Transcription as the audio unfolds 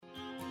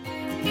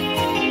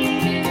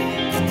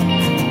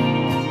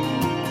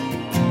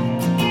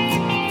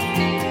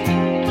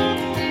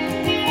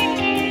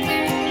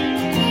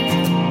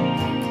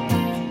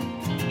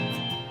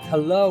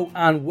Hello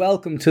and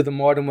welcome to the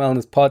More Than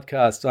Wellness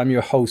podcast. I'm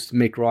your host,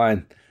 Mick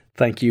Ryan.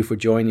 Thank you for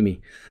joining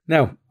me.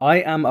 Now, I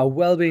am a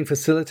wellbeing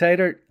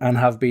facilitator and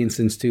have been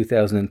since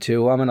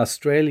 2002. I'm an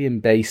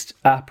Australian-based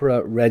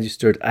APRA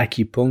registered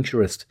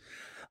acupuncturist.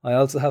 I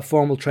also have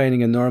formal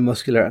training in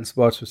neuromuscular and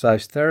sports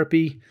massage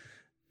therapy,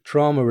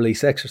 trauma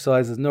release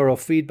exercises,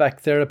 neurofeedback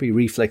therapy,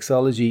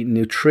 reflexology,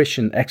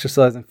 nutrition,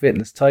 exercise and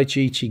fitness, tai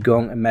chi,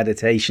 qigong and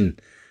meditation,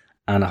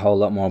 and a whole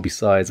lot more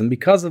besides. And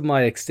because of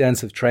my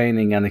extensive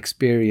training and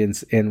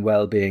experience in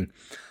well-being,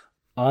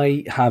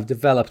 I have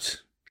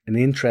developed an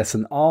interest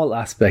in all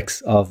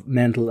aspects of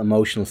mental,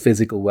 emotional,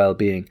 physical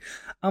well-being.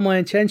 And my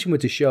intention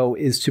with the show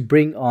is to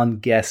bring on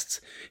guests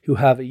who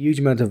have a huge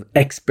amount of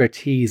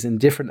expertise in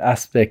different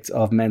aspects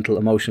of mental,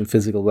 emotional,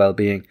 physical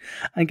well-being,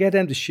 and get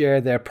them to share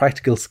their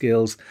practical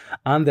skills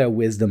and their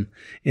wisdom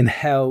in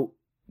how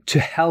to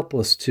help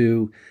us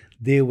to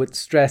deal with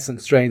stress and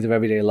strains of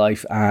everyday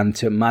life and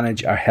to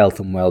manage our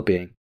health and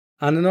well-being.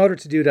 And in order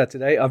to do that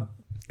today, I've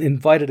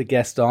invited a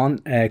guest on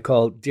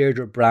called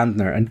Deirdre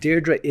Brandner. And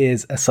Deirdre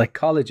is a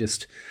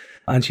psychologist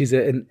and she's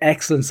an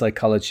excellent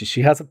psychologist.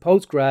 She has a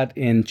postgrad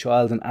in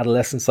child and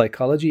adolescent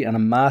psychology and a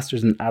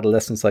master's in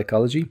adolescent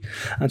psychology.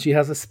 And she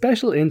has a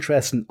special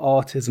interest in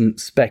autism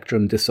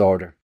spectrum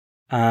disorder.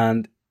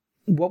 And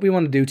what we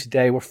want to do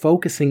today, we're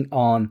focusing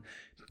on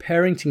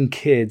parenting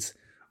kids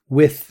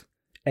with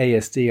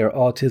ASD or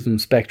autism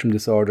spectrum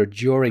disorder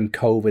during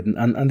COVID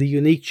and the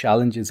unique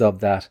challenges of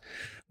that.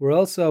 We're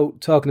also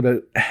talking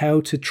about how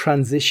to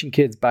transition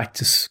kids back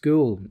to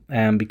school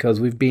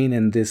because we've been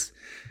in this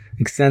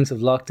extensive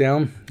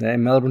lockdown.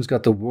 Melbourne's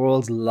got the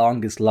world's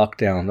longest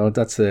lockdown. Oh,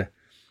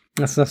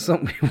 that's not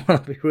something we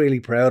want to be really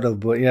proud of,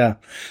 but yeah.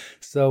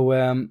 So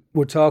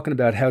we're talking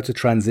about how to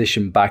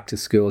transition back to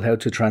school, how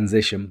to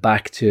transition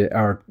back to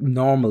our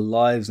normal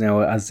lives now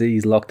as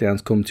these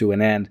lockdowns come to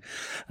an end,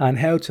 and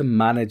how to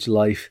manage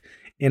life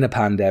in a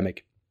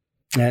pandemic.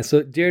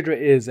 So Deirdre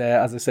is,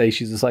 as I say,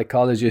 she's a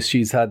psychologist.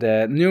 She's had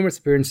numerous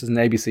appearances in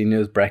ABC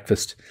News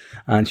Breakfast,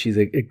 and she's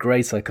a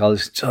great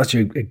psychologist. Such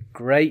a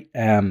great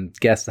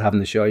guest to have on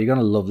the show. You're going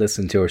to love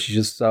listening to her. She's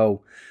just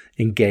so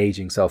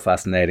engaging, so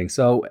fascinating.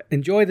 So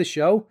enjoy the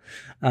show,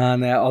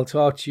 and I'll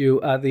talk to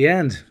you at the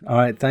end. All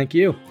right, thank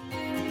you.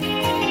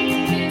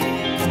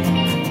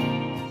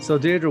 So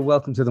Deirdre,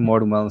 welcome to the More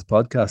Than Wellness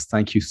podcast.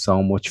 Thank you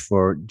so much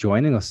for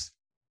joining us.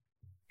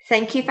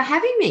 Thank you for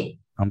having me.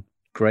 I'm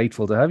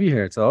grateful to have you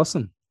here. It's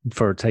awesome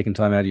for taking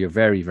time out of your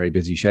very, very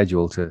busy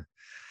schedule to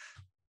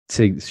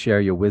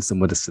share your wisdom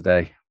with us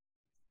today.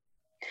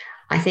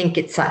 I think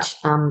it's such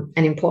an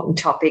important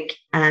topic,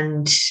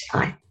 and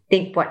I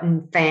think what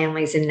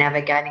families are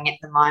navigating at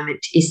the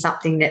moment is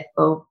something that,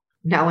 well,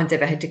 no one's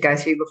ever had to go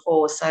through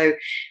before. So,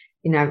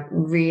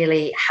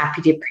 really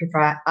happy to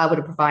able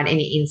to provide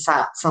any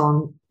insights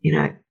on,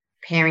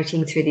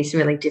 parenting through this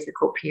really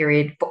difficult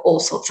period for all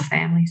sorts of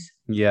families.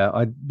 Yeah,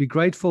 I'd be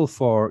grateful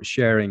for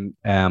sharing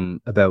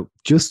about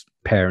just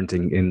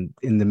parenting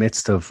in the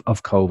midst of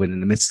COVID, in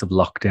the midst of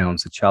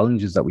lockdowns, the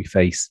challenges that we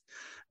face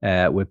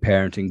with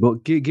parenting.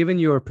 But given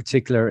your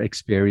particular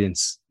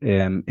experience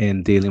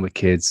in dealing with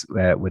kids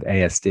with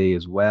ASD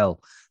as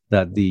well,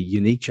 that the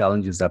unique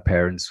challenges that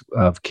parents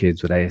of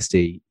kids with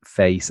ASD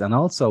face, and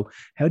also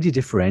how do you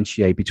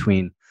differentiate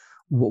between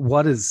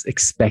what is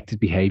expected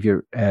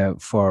behavior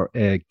for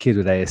a kid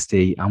with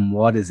ASD and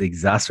what is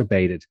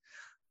exacerbated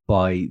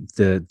by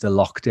the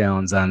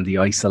lockdowns and the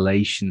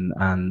isolation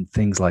and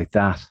things like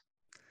that?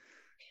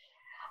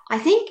 I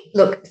think,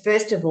 look,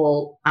 first of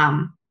all,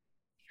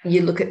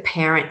 you look at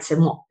parents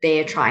and what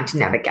they're trying to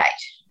navigate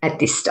at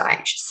this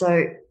stage.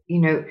 So,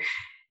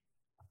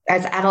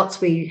 as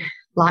adults, we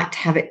like to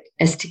have it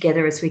as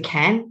together as we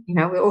can.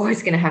 We're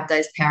always going to have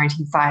those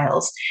parenting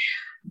fails.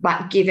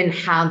 But given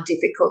how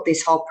difficult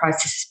this whole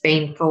process has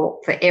been for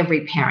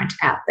every parent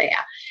out there,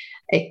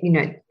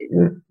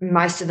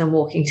 most of them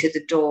walking to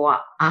the door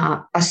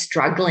are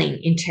struggling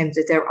in terms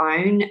of their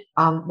own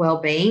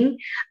well-being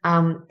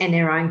and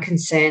their own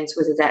concerns,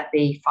 whether that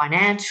be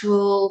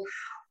financial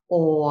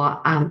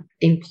or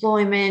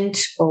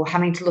employment or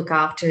having to look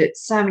after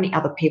so many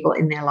other people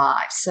in their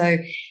lives. So,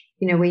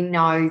 we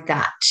know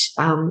that,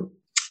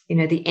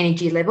 the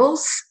energy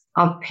levels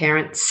of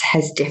parents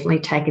has definitely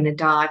taken a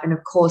dive. And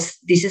of course,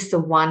 this is the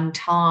one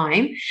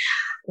time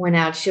when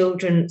our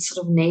children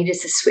sort of need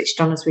us as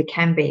switched on as we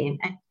can be.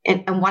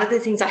 And one of the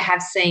things I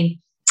have seen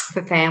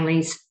for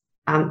families,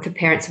 for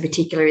parents in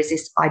particular, is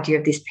this idea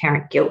of this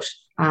parent guilt,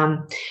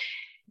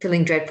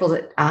 feeling dreadful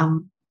that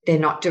they're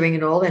not doing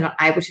it all, they're not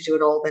able to do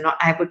it all, they're not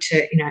able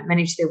to,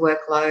 manage their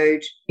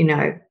workload,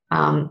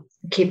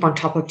 keep on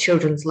top of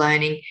children's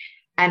learning,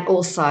 and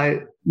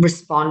also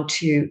respond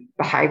to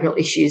behavioural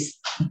issues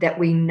that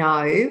we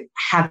know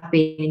have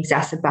been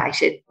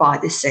exacerbated by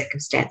the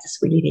circumstances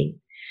we live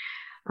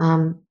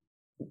in.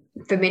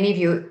 For many of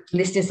you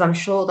listeners, I'm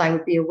sure they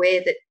would be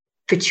aware that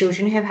for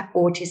children who have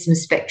autism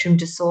spectrum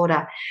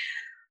disorder,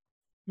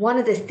 one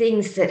of the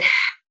things that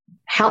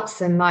helps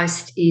them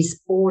most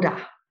is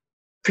order,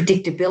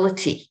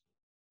 predictability,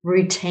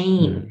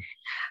 routine.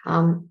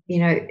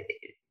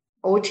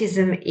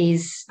 autism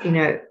is,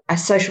 a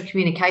social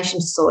communication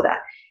disorder.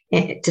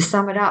 And to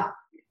sum it up,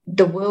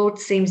 the world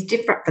seems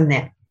different from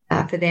them.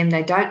 For them,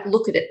 they don't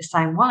look at it the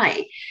same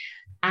way.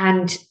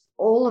 And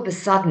all of a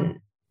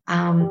sudden,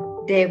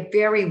 their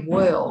very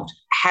world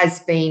has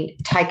been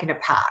taken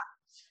apart.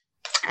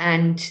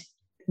 And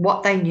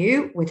what they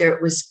knew, whether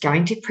it was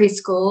going to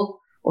preschool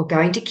or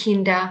going to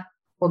kinder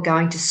or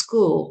going to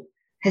school,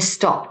 has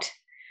stopped.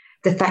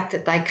 The fact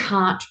that they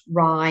can't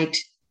ride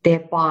their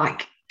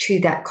bike to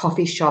that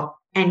coffee shop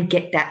and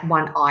get that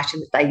one item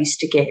that they used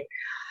to get.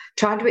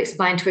 Trying to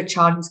explain to a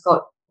child who's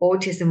got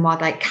autism why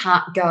they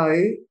can't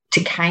go to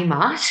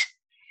Kmart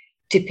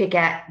to pick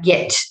out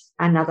yet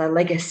another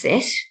Lego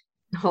set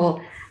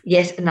or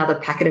yet another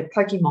packet of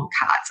Pokemon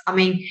cards. I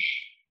mean,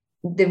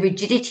 the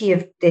rigidity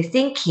of their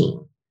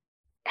thinking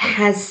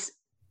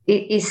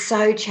is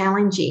so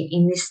challenging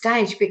in this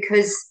stage,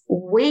 because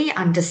we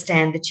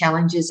understand the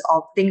challenges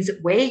of things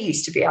that we're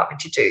used to be able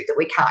to do that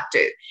we can't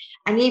do.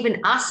 And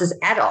even us as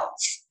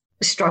adults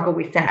struggle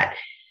with that.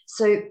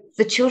 So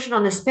for children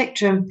on the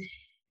spectrum,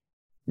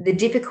 the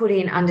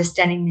difficulty in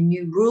understanding the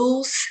new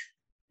rules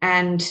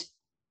and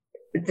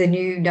the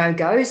new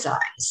no-go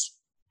zones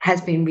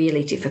has been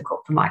really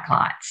difficult for my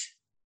clients.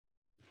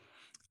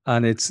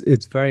 And it's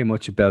very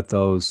much about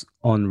those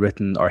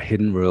unwritten or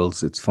hidden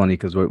rules. It's funny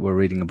because we're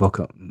reading a book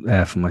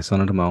from my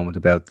son at the moment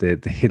about the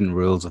hidden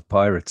rules of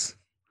pirates.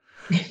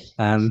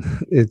 And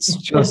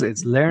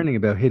it's learning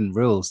about hidden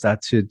rules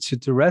that should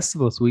the rest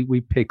of us,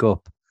 we pick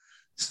up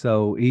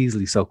so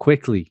easily, so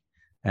quickly.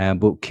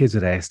 But kids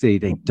with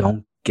ASD, they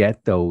don't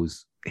get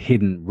those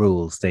hidden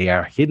rules. They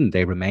are hidden,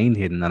 they remain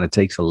hidden, and it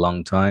takes a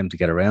long time to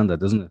get around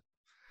that, doesn't it?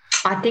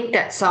 I think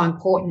that's so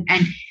important.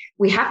 And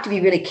we have to be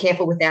really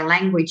careful with our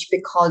language,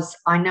 because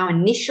I know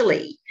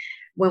initially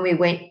when we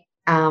went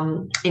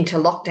into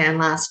lockdown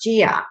last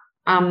year,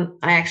 I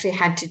actually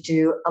had to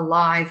do a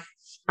live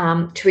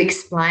to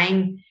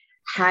explain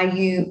how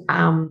you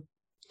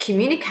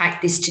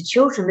communicate this to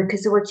children,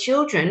 because there were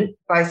children,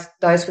 both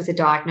those with a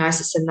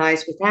diagnosis and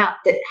those without,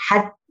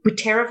 that were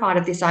terrified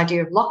of this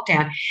idea of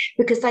lockdown,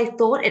 because they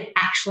thought it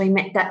actually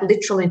meant that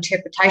literal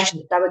interpretation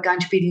that they were going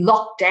to be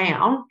locked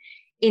down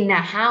in their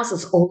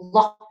houses or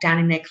locked down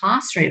in their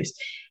classrooms.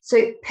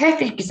 So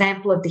perfect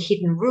example of the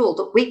hidden rule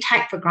that we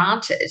take for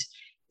granted,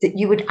 that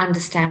you would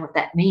understand what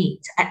that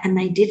means, and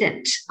they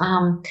didn't.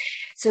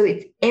 So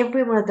it's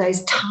every one of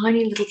those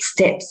tiny little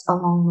steps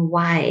along the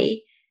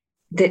way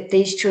that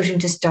these children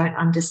just don't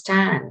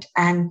understand.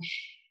 And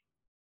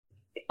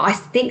I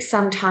think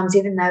sometimes,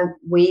 even though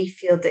we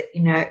feel that,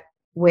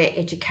 we're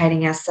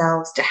educating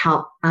ourselves to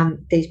help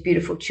these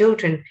beautiful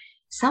children,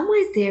 some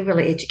ways they're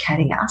really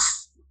educating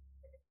us.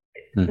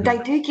 Mm-hmm. They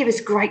do give us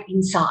great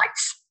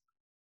insights.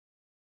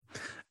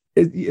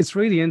 It's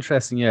really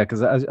interesting, yeah,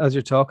 because as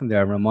you're talking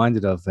there, I'm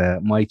reminded of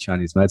my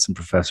Chinese medicine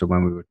professor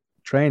when we were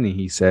training.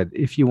 He said,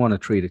 if you want to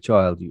treat a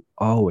child, you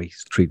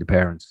always treat the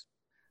parents.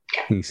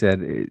 He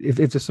said, if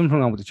there's something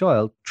wrong with the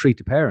child, treat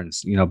the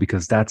parents,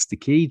 because that's the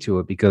key to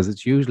it, because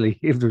it's usually,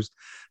 if there's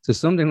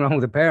something wrong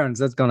with the parents,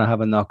 that's going to have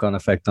a knock-on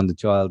effect on the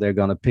child. They're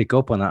going to pick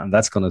up on that, and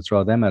that's going to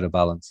throw them out of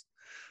balance.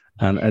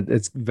 And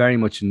it's very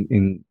much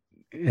in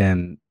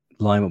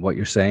line with what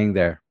you're saying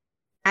there.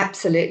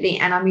 Absolutely.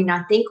 And I mean,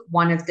 I think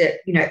one of the,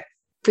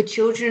 for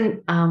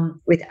children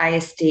with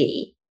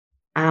ASD,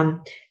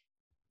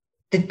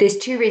 there's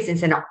two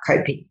reasons they're not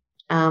coping.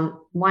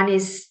 One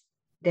is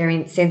they're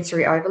in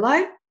sensory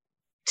overload,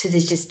 so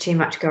there's just too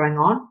much going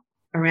on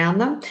around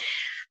them.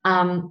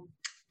 And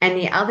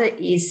the other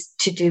is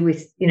to do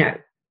with,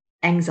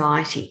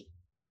 anxiety.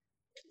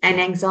 And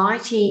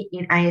anxiety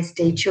in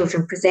ASD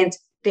children presents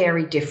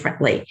very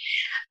differently.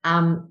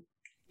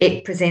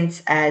 It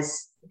presents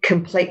as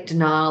complete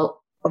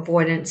denial,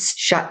 avoidance,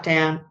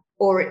 shutdown,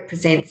 or it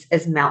presents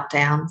as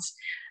meltdowns,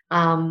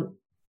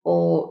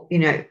 or,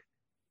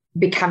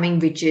 becoming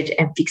rigid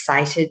and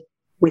fixated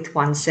with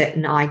one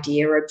certain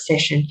idea or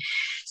obsession.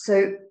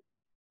 So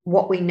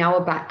what we know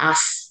about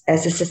us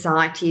as a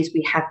society is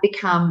we have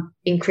become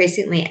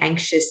increasingly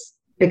anxious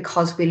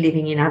because we're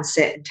living in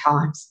uncertain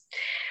times.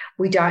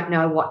 We don't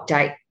know what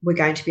date we're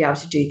going to be able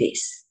to do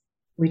this.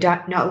 We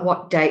don't know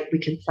what date we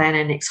can plan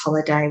our next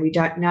holiday. We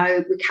don't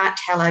know, we can't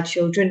tell our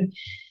children,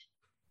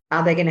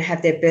 are they going to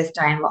have their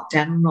birthday in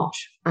lockdown or not?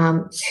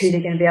 Who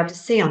they're going to be able to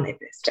see on their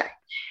birthday.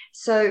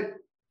 So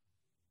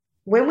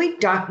when we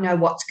don't know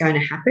what's going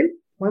to happen,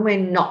 when we're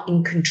not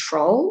in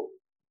control,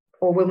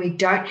 or when we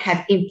don't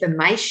have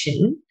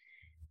information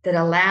that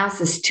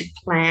allows us to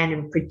plan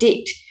and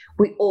predict,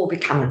 we all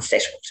become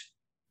unsettled.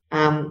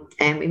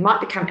 And we might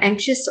become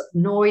anxious,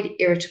 annoyed,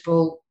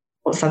 irritable,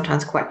 or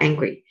sometimes quite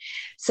angry.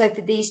 So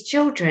for these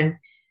children,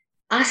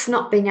 us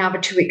not being able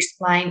to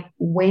explain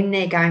when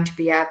they're going to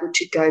be able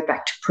to go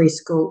back to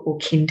preschool or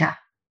kinder,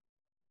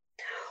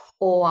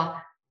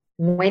 or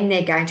when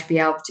they're going to be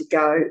able to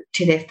go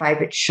to their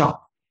favourite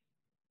shop,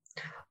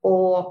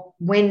 or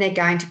when they're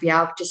going to be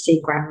able to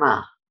see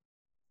grandma.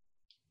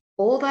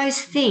 All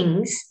those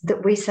things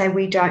that we say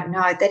we don't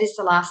know, that is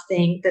the last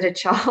thing that a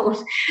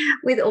child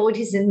with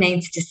autism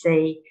needs to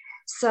see.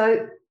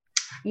 So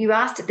you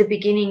asked at the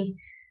beginning,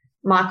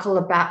 Michael,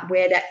 about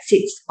where that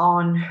sits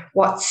on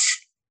what's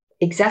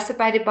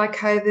exacerbated by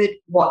COVID,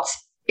 what's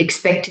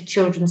expected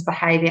children's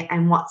behaviour,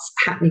 and what's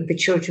happening for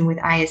children with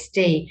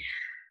ASD.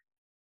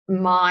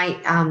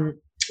 My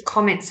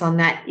comments on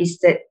that is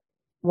that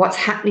what's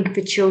happening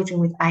for children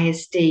with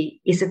ASD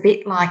is a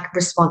bit like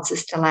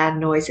responses to loud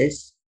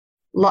noises.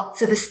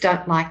 Lots of us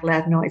don't like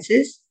loud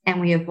noises and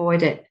we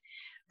avoid it.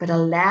 But a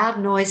loud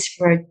noise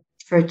for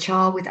a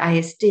child with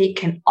ASD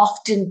can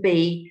often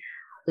be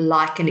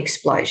like an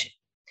explosion.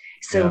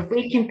 So if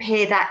we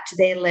compare that to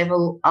their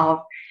level of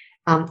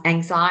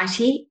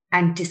anxiety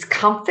and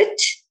discomfort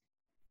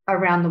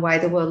around the way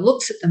the world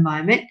looks at the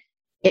moment,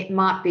 it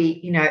might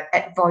be,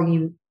 at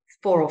volume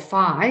 4 or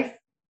 5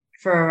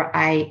 for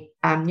a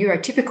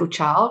neurotypical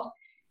child.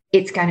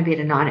 It's going to be at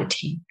a 9 or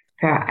 10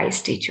 for our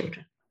ASD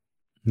children.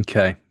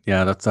 Okay,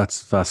 yeah, that's a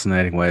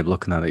fascinating way of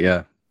looking at it.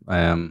 Yeah,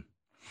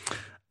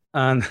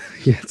 and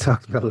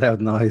talking about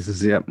loud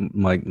noises. Yeah,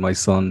 my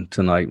son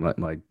tonight,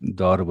 my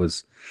daughter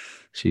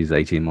she's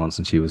 18 months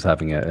and she was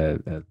having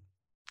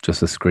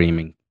just a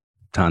screaming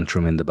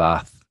tantrum in the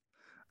bath,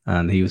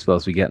 and he was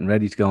supposed to be getting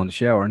ready to go in the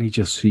shower, and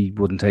he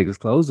wouldn't take his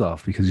clothes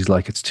off because he's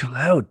like, it's too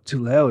loud,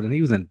 and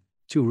he was in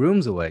 2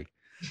 rooms away.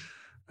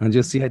 And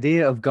just the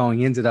idea of going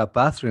into that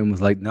bathroom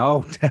was like,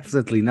 no,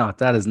 definitely not.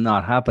 That is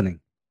not happening.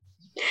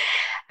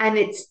 And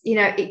it's,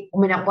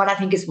 what I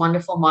think is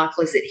wonderful,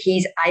 Michael, is that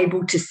he's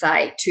able to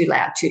say too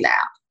loud, too loud.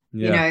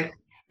 Yeah.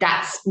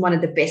 That's one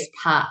of the best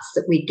parts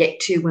that we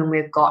get to when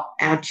we've got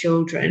our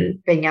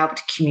children being able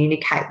to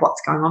communicate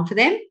what's going on for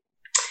them.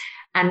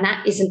 And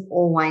that isn't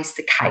always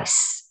the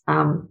case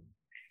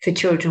for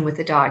children with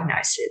a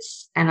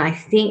diagnosis. And I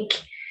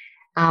think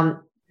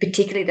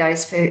particularly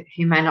those who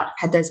may not have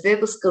had those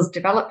verbal skills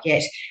developed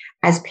yet,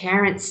 as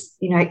parents,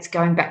 it's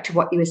going back to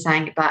what you were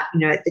saying about,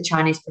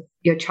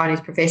 your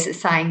Chinese professor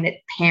saying that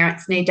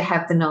parents need to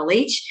have the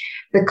knowledge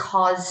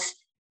because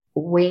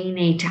we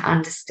need to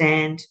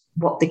understand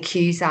what the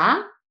cues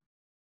are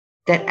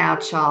that our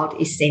child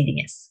is sending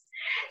us.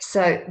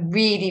 So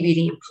really,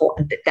 really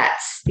important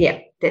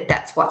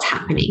that's what's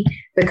happening,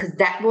 because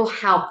that will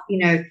help.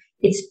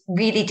 It's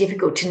really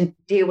difficult to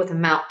deal with a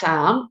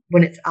meltdown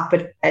when it's up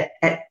at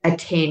a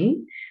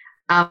 10.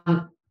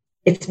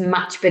 It's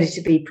much better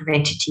to be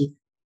preventative.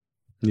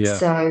 Yeah.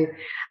 So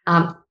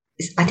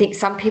I think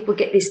some people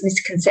get this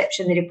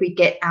misconception that if we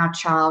get our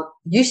child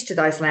used to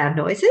those loud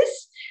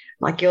noises,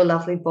 like your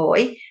lovely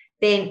boy,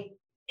 then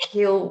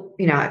he'll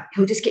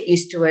just get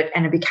used to it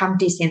and become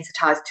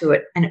desensitized to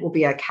it and it will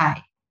be okay.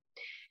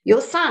 Your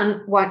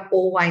son won't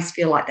always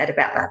feel like that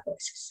about loud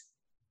noises.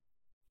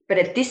 But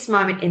at this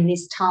moment in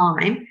this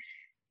time,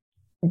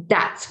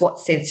 that's what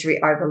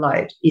sensory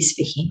overload is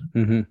for him.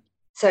 Mm-hmm.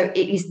 So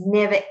it is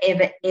never,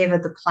 ever, ever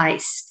the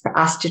place for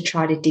us to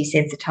try to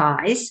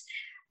desensitize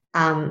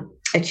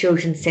a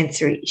children's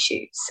sensory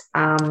issues.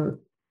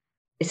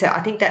 So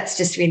I think that's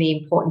just really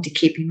important to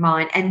keep in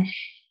mind. And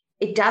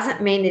it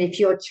doesn't mean that if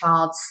your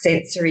child's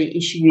sensory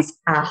issues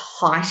are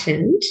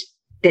heightened,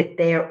 that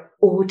their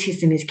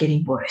autism is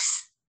getting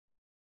worse.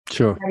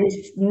 Sure. That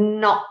is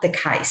not the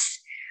case.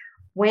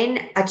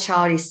 When a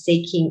child is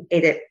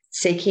either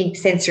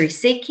sensory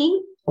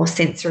seeking or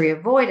sensory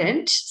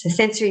avoidant, so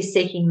sensory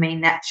seeking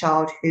mean that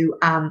child who,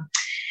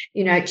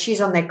 chews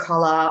on their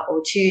collar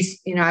or chews,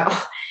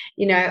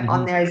 mm-hmm.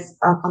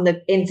 on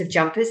the ends of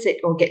jumpers that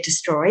will get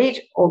destroyed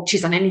or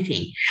chews on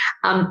anything.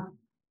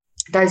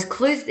 Those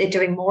clues that they're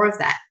doing more of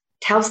that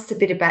tells us a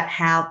bit about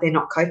how they're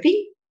not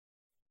coping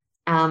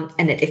and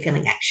that they're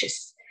feeling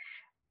anxious.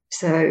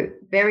 So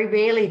very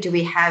rarely do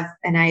we have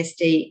an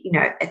ASD,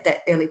 at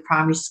that early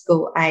primary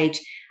school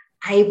age,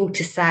 able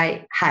to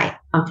say, hey,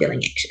 I'm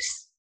feeling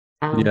anxious.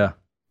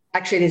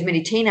 Actually, there's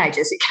many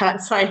teenagers who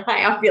can't say,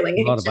 hey, I'm feeling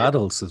anxious. A lot of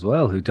adults as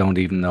well who don't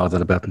even know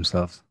that about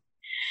themselves.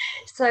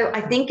 So I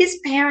think as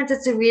parents,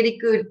 it's a really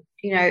good,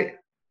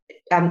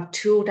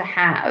 tool to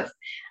have.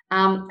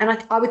 And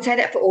I would say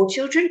that for all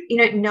children,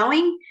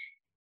 knowing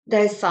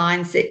those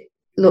signs that,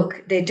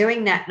 look, they're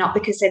doing that not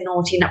because they're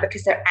naughty, not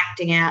because they're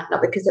acting out, not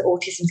because their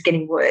autism's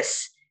getting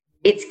worse.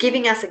 It's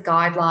giving us a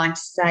guideline to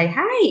say,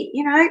 hey,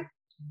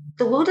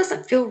 the world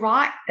doesn't feel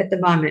right at the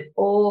moment.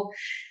 Or,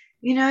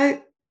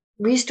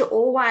 we used to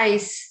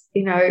always,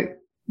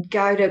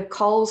 go to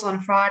Coles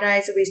on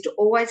Fridays, or we used to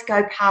always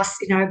go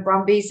past,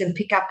 Brumbies and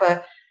pick up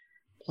a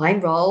plain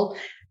roll.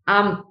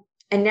 And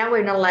now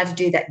we're not allowed to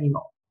do that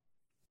anymore.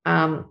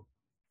 And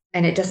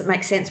it doesn't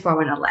make sense why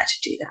we're not allowed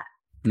to do that.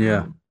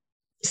 Yeah.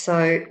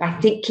 So I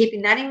think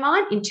keeping that in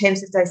mind in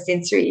terms of those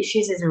sensory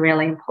issues is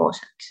really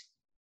important.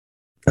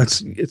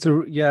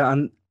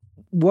 And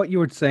what you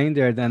were saying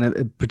there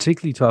then,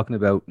 particularly talking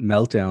about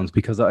meltdowns,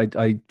 because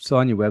I saw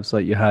on your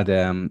website you had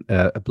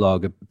a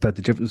blog about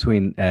the difference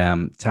between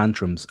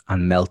tantrums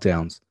and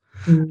meltdowns.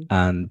 Mm.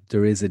 And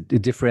there is a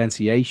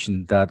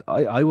differentiation that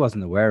I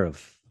wasn't aware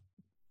of,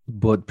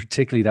 but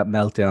particularly that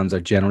meltdowns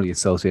are generally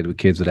associated with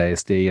kids with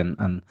ASD.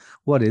 And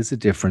what is the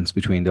difference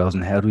between those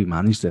and how do we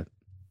manage that?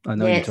 I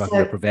know you're talking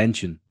about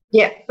prevention.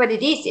 Yeah, but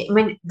it is. I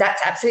mean,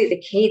 that's absolutely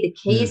the key. The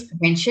key is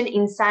prevention,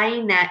 in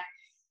saying that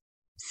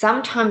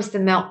sometimes the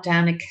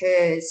meltdown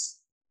occurs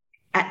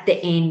at the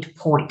end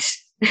point.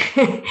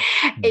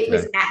 It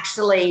was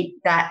actually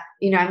that,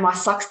 my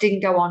socks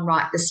didn't go on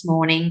right this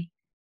morning.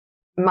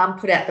 Mum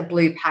put out the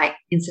blue plate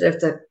instead of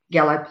the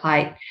yellow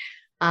plate.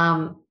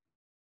 A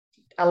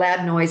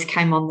loud noise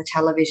came on the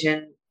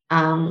television.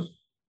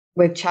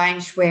 We've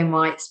changed where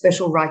my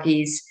special rug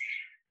is.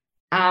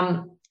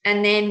 And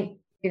then,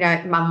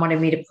 Mum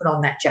wanted me to put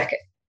on that jacket.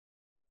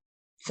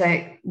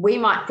 So we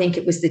might think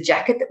it was the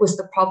jacket that was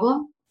the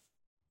problem.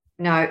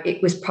 No,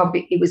 it was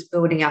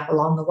building up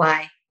along the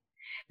way,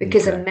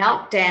 because a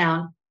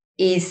meltdown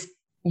is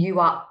you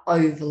are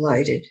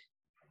overloaded.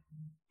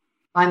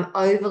 I'm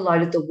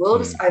overloaded. The world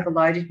has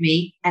overloaded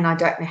me and I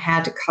don't know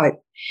how to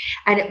cope.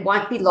 And it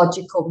won't be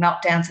logical.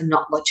 Meltdowns are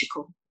not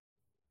logical.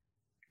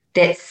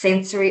 That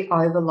sensory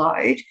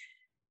overload,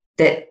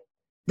 that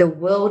the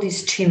world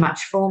is too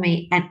much for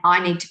me and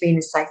I need to be in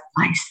a safe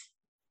place.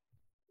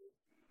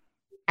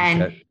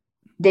 And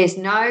there's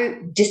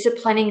no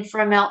disciplining for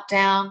a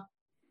meltdown.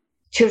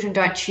 Children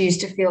don't choose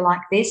to feel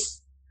like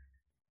this.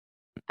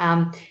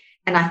 And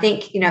I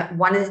think,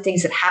 one of the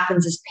things that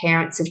happens as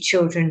parents of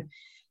children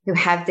who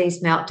have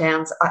these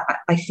meltdowns,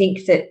 I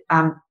think that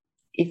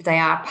if they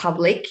are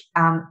public,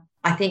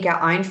 I think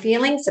our own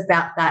feelings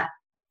about that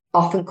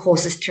often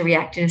cause us to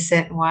react in a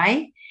certain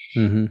way,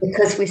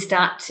 because we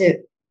start to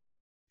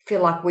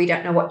feel like we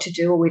don't know what to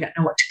do or we don't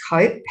know what to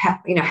cope,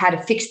 how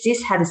to fix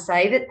this, how to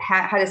save it,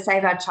 how to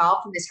save our child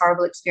from this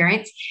horrible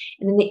experience.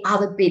 And then the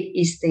other bit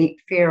is the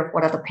fear of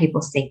what other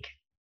people think.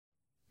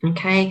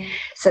 Okay,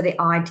 so the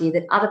idea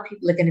that other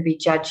people are going to be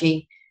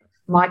judging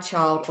my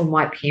child or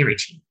my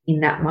parenting in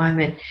that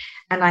moment.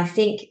 And I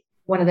think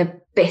one of the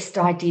best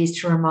ideas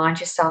to remind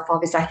yourself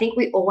of is, I think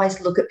we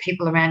always look at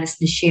people around us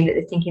and assume that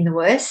they're thinking the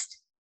worst.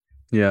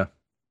 Yeah.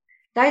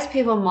 Those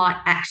people might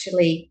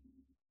actually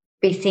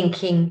be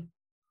thinking,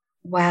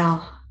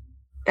 wow,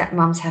 that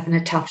mum's having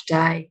a tough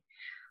day.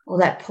 Or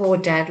that poor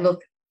dad,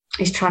 look,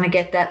 he's trying to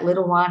get that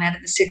little one out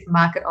of the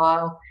supermarket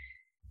aisle.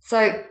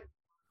 So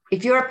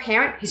if you're a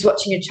parent who's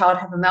watching your child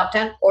have a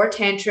meltdown or a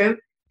tantrum,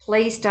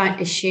 please don't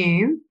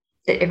assume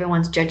that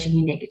everyone's judging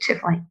you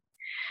negatively.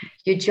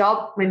 Your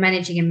job when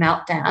managing a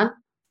meltdown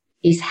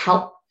is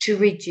help to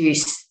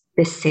reduce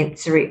the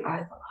sensory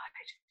overload.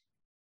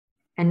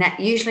 And that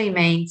usually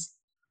means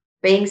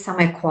being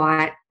somewhere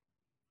quiet,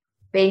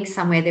 being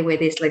somewhere where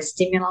there's less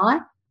stimuli,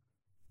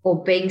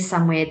 or being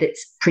somewhere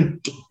that's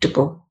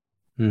predictable.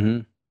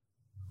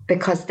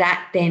 Because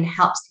that then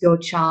helps your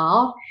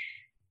child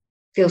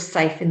feel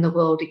safe in the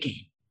world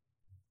again.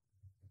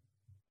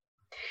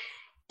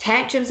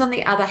 Tantrums, on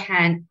the other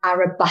hand,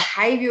 are a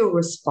behavioural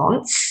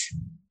response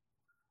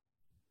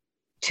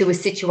to a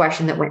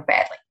situation that went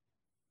badly.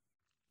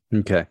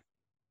 Okay.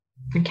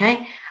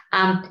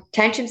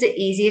 Tantrums are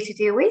easier to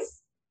deal with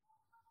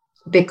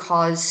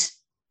because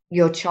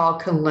your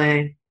child can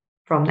learn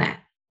from that.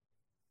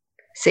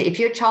 So if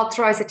your child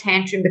throws a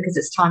tantrum because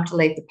it's time to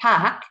leave the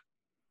park,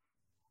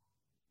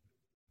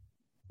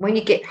 when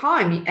you get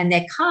home and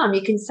they're calm,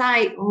 you can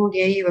say, oh,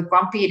 yeah, you were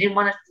grumpy, you didn't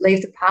want to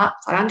leave the park.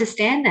 I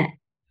understand that.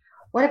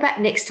 What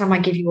about next time I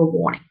give you a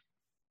warning?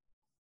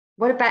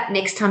 What about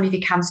next time if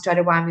you come straight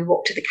away and we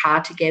walk to the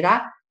car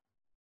together,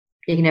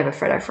 you can have a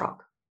Freddo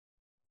frog?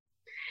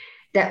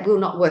 That will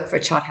not work for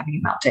a child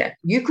having a meltdown.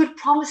 You could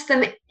promise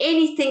them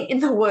anything in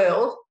the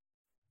world,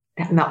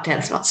 that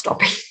meltdown's not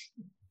stopping.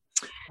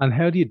 And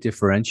how do you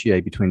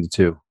differentiate between the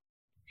two?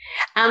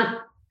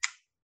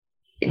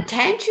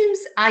 Tantrums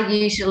are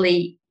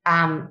usually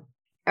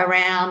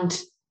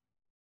around,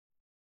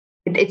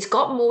 it's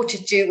got more to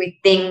do with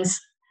things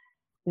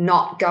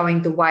not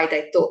going the way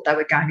they thought they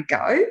were going to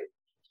go.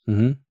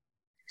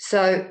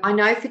 So I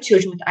know for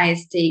children with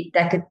ASD,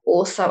 that could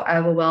also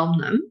overwhelm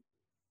them.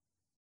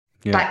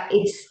 But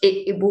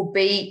it will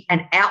be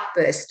an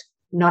outburst,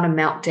 not a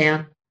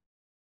meltdown.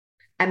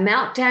 A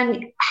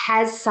meltdown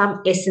has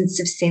some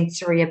essence of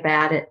sensory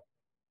about it.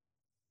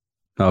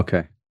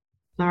 Okay.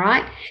 All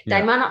right? Yeah.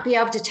 They might not be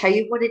able to tell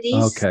you what it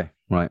is. Okay,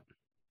 right.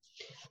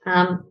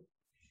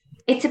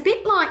 It's a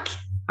bit like,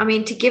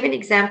 to give an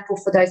example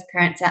for those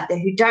parents out there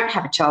who don't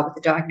have a child with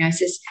a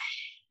diagnosis,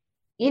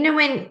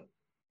 when,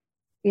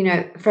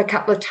 for a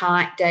couple of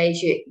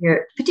days,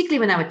 you're particularly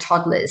when they were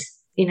toddlers,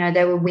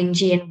 they were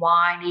whingy and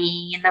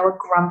whiny and they were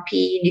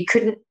grumpy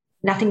and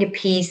nothing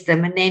appeased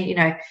them. And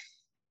then,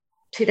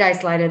 2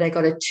 days later, they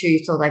got a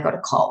tooth or they got a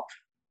cold.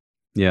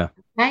 Yeah.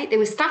 Okay? There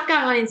was stuff going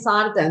on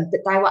inside of them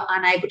that they were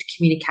unable to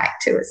communicate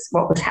to us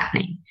what was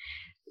happening.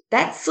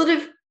 That's sort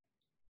of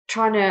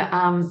trying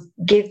to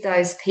give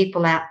those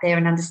people out there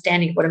an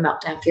understanding of what a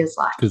meltdown feels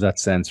like. Because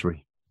that's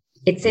sensory.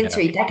 It's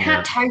sensory. They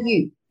can't tell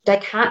you. They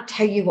can't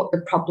tell you what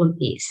the problem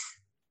is.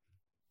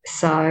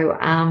 So,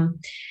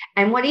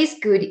 and what is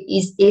good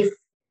is if,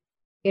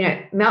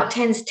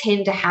 meltdowns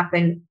tend to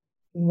happen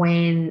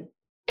when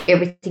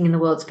everything in the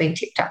world's being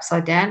tipped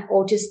upside down,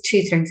 or just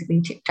two things are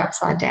being tipped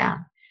upside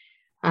down.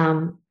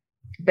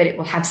 But it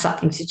will have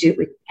something to do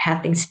with how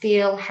things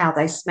feel, how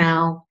they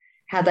smell,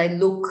 how they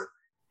look,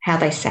 how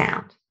they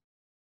sound.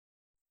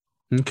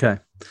 Okay.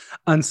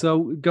 And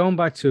so going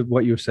back to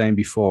what you were saying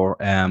before,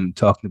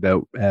 talking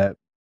about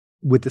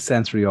with the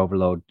sensory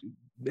overload,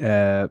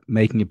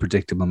 making it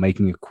predictable,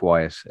 making it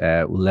quiet,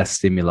 less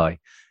stimuli.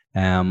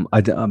 I'm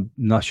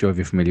not sure if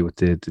you're familiar with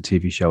the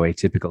TV show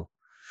Atypical.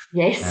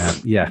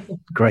 Yes. Yeah,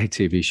 great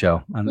TV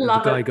show. And the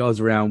Love guy it.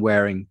 goes around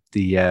wearing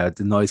the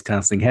noise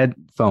cancelling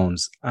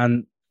headphones.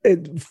 And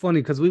it's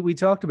funny because we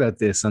talked about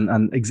this,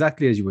 and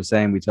exactly as you were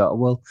saying, we thought,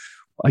 well,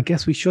 I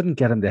guess we shouldn't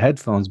get him the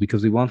headphones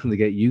because we want him to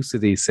get used to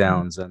these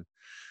sounds.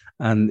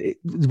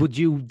 Would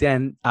you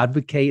then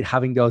advocate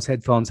having those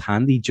headphones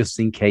handy just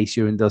in case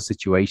you're in those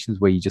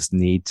situations where you just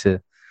need to?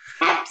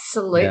 Yeah.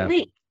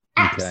 Absolutely. Okay.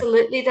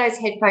 Absolutely. Those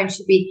headphones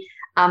should be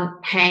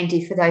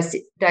handy for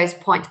those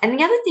points. And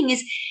the other thing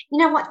is, you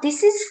know what,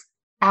 this is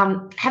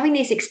having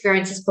these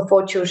experiences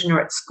before children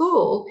are at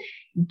school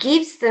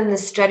gives them the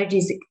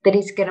strategies that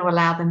is going to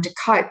allow them to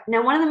cope.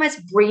 Now, one of the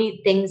most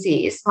brilliant things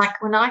is, like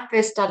when I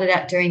first started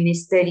out doing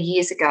this 30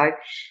 years ago,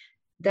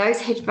 those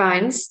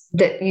headphones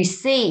that you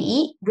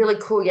see really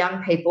cool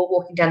young people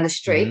walking down the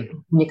street,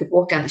 you could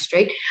walk down the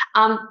street,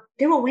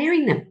 they're all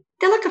wearing them.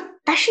 They're like a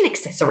fashion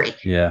accessory.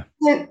 Yeah.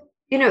 So,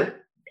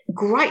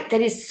 great.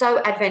 That is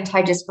so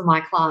advantageous for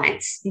my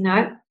clients,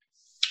 that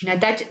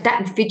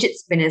and fidget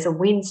spinners are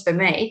wins for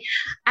me.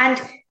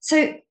 And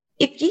so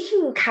if you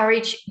can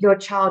encourage your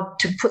child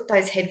to put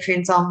those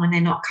headphones on when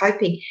they're not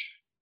coping,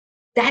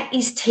 that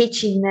is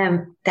teaching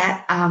them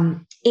that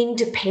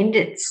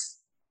independence.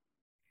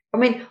 I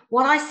mean,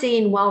 what I see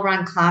in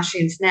well-run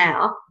classrooms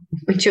now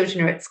when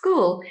children are at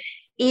school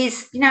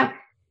is,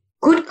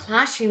 good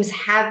classrooms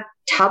have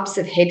tubs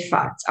of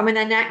headphones. I mean,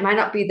 they may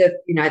not be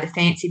the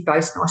fancy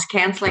Bose noise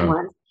cancelling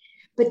ones,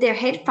 but they're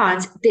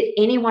headphones that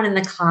anyone in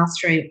the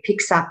classroom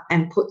picks up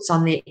and puts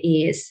on their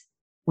ears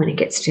when it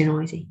gets too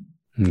noisy.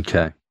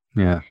 Okay.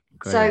 Yeah.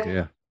 Great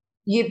idea.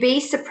 You'd be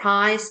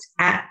surprised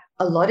at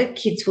a lot of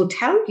kids will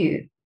tell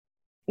you,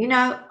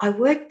 I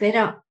work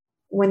better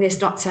when there's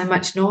not so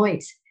much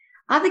noise.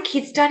 Other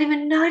kids don't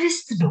even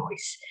notice the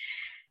noise.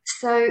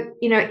 So,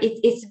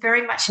 it's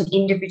very much an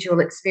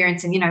individual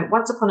experience. And,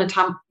 once upon a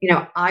time,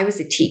 I was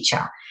a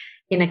teacher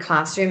in a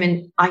classroom,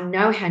 and I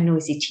know how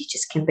noisy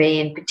teachers can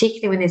be, and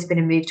particularly when there's been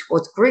a move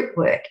towards group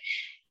work.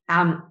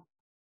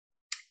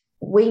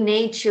 We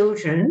need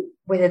children,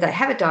 whether they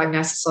have a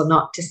diagnosis or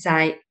not, to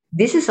say,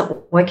 this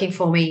isn't working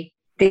for me,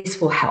 this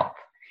will help.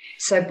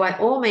 So by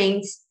all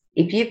means,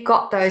 if you've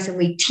got those, and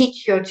we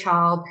teach your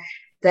child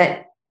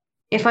that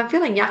if I'm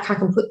feeling yuck, I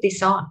can put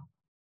this on.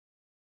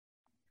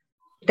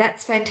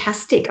 That's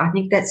fantastic. I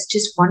think that's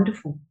just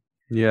wonderful.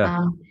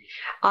 Yeah.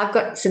 I've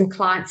got some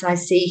clients I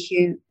see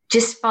who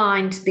just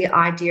find the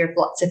idea of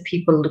lots of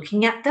people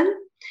looking at them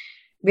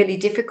really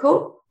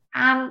difficult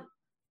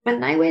when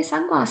they wear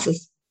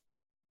sunglasses.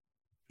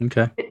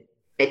 Okay.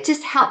 It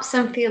just helps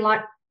them feel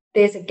like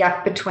there's a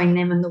gap between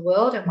them and the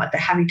world and what they're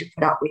having to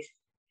put up with.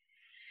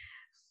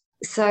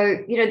 So,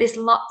 there's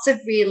lots of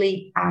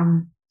really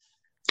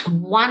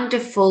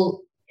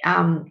wonderful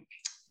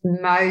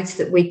modes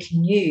that we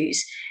can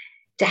use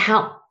to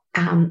help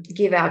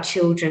give our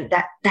children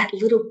that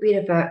little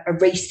bit of a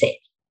reset,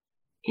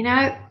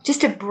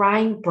 just a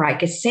brain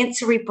break, a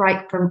sensory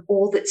break from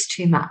all that's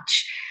too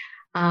much.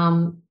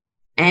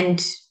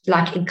 And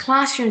like in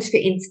classrooms, for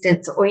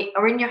instance, or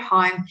in your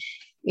home,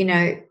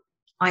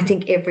 I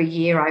think every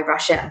year I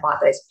rush out and buy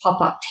those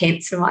pop-up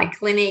tents for my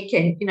clinic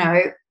and,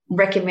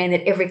 recommend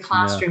that every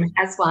classroom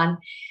has one,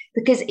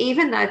 because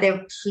even though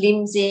they're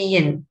flimsy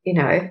and,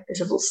 there's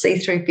a little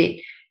see-through bit,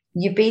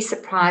 you'd be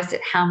surprised at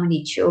how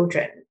many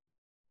children,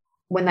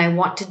 when they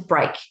want to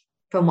break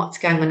from what's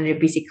going on in a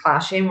busy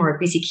classroom or a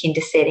busy kinder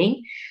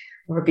setting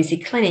or a busy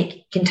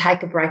clinic, can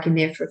take a break in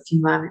there for a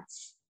few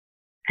moments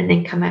and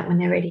then come out when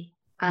they're ready.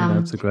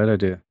 That's a great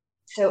idea.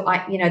 So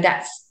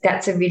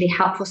that's a really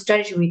helpful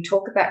strategy. We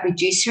talk about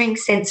reducing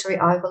sensory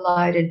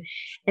overload,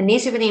 and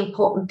these are really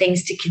important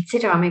things to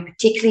consider. I mean,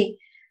 particularly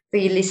for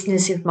your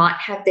listeners who might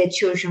have their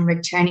children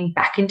returning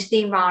back into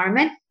the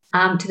environment,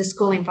 to the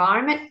school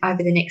environment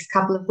over the next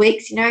couple of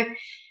weeks.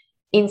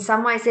 In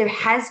some ways there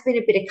has been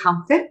a bit of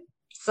comfort.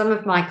 Some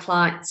of my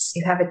clients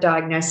who have a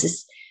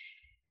diagnosis,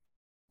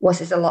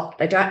 there's a lot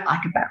they don't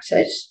like about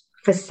it.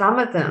 For some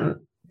of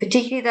them,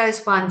 particularly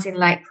those ones in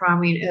late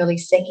primary and early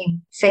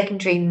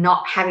secondary,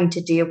 not having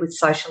to deal with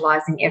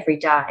socialising every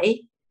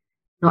day,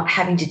 not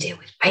having to deal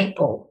with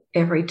people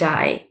every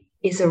day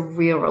is a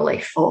real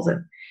relief for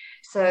them.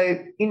 So,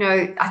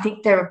 I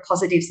think there are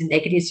positives and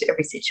negatives to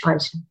every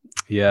situation.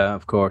 Yeah,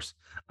 of course.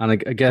 And I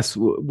guess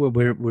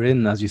we're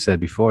in, as you said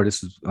before,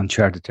 this is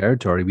uncharted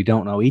territory. We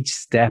don't know. Each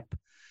step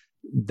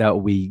that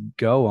we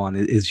go on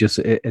is just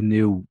a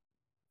new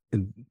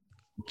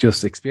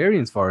just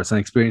experience for us, and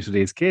experience for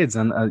these kids.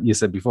 And you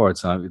said before,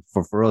 it's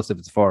for us, if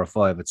it's 4 or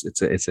 5,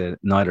 it's a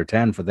 9 or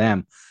 10 for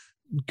them.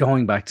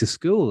 Going back to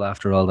school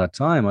after all that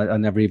time, I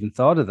never even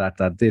thought of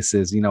that this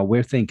is,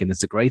 we're thinking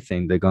it's a great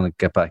thing, they're going to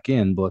get back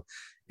in, but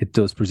it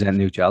does present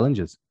new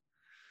challenges.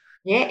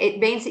 Yeah, it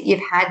means that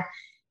you've had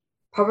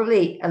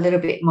probably a little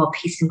bit more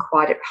peace and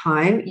quiet at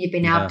home. You've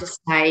been able to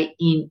stay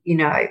in,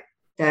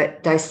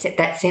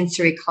 that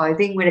sensory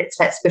clothing, when it's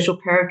that special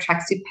pair of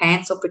tracksuit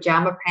pants or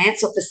pajama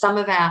pants, or for some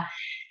of our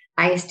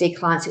ASD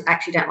clients who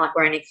actually don't like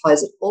wearing any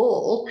clothes at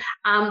all,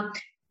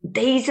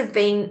 these have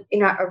been,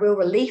 a real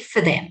relief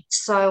for them.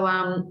 So,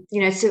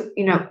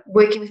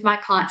 working with my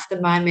clients at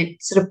the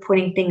moment, sort of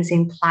putting things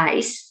in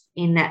place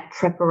in that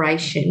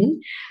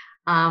preparation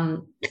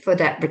for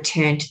that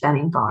return to that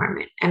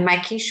environment, and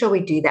making sure we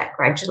do that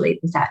gradually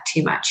without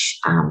too much,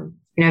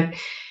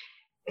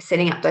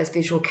 setting up those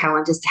visual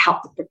calendars to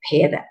help them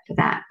prepare that for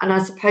that. And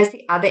I suppose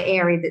the other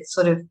area that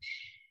sort of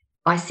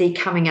I see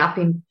coming up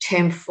in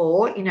term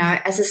 4,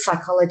 as a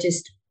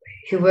psychologist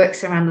who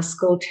works around the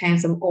school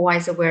terms, I'm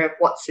always aware of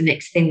what's the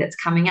next thing that's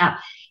coming up.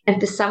 And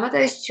for some of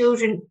those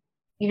children,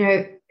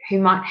 who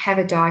might have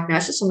a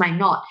diagnosis or may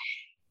not,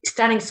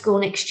 starting school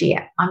next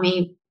year,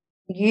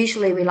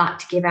 usually we like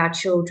to give our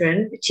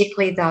children,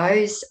 particularly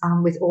those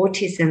with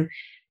autism,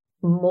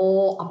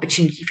 more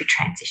opportunity for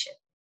transition,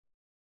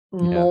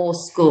 more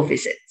school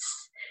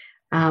visits,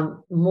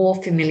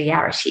 more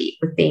familiarity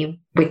with them,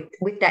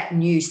 with that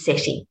new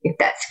setting, if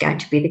that's going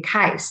to be the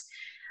case.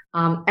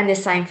 And the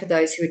same for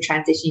those who are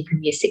transitioning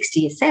from year 6 to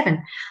year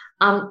 7.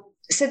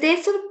 So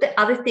there's sort of the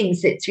other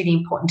things that's really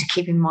important to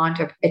keep in mind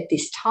at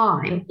this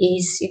time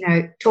is,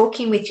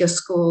 talking with your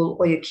school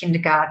or your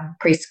kindergarten,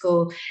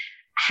 preschool,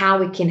 how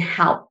we can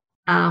help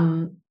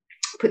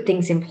put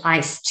things in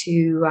place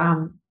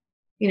to,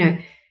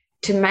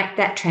 to make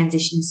that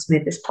transition as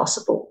smooth as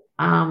possible,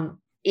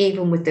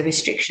 even with the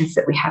restrictions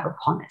that we have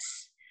upon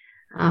us.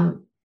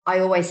 I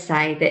always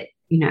say that,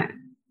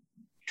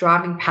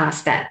 driving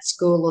past that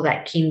school or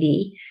that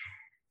kindy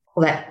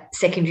or that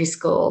secondary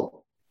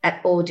school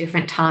at all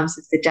different times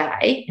of the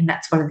day, and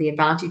that's one of the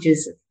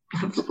advantages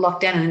of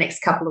lockdown in the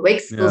next couple of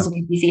weeks, schools will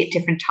be busy at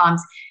different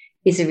times,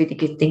 is a really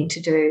good thing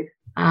to do.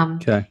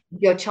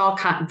 Your child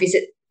can't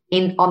visit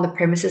on the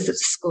premises of the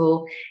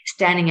school,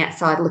 standing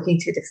outside looking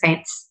through the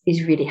fence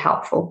is really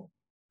helpful.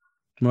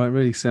 Right,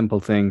 really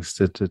simple things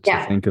to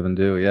think of and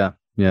do. Yeah.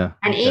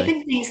 And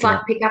even things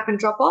like pick up and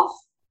drop off.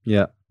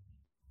 Yeah.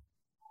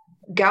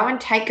 Go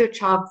and take your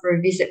child for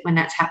a visit when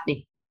that's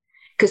happening,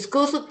 because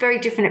schools look very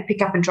different at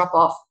pick up and drop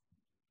off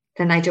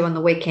than they do on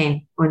the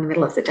weekend or in the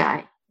middle of the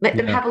day. Let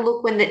them have a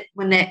look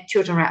when their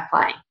children are out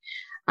playing.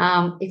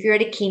 If you're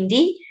at a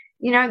kindy,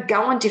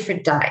 go on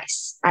different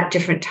days at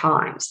different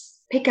times.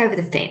 Pick over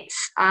the fence.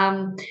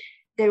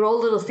 They're all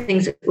little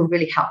things that will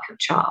really help your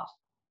child.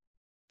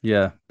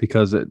 Yeah,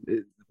 because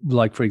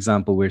like, for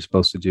example, we're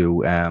supposed to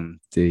do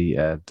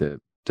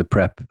the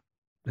prep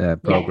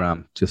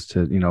program just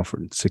to, for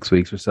 6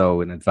 weeks or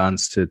so in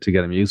advance to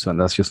get them used to it.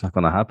 And that's just not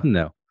going to happen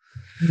now.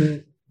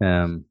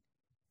 Mm-hmm.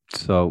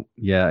 So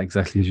yeah,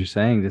 exactly as you're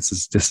saying, this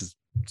is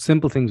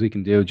simple things we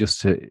can do just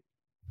to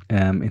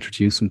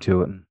introduce them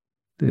to it. And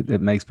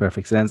it makes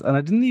perfect sense. And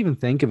I didn't even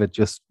think of it,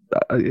 just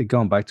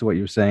going back to what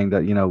you were saying,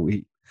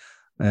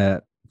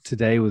 that,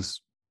 today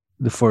was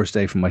the first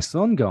day for my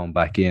son going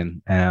back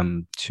in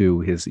to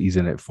he's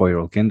in a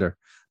 4-year-old kinder,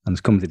 and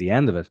it's coming to the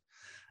end of it.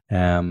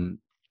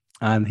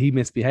 And he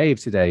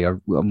misbehaved today,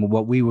 or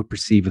what we would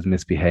perceive as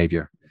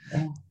misbehavior.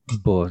 Yeah.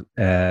 But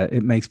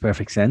it makes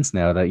perfect sense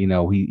now that,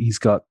 he's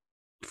got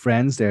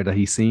friends there that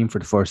he's seen for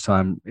the first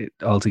time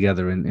all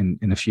together in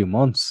a few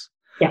months.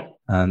 Yeah.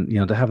 And,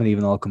 they haven't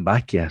even all come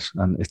back yet.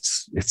 And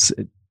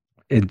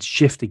it's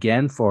shift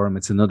again for him.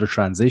 It's another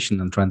transition,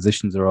 and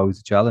transitions are always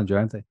a challenge,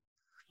 aren't they?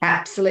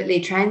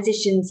 Absolutely.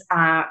 Transitions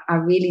are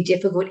really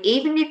difficult,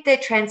 even if they're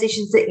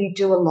transitions that you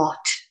do a lot.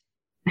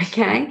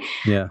 Okay.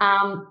 Yeah.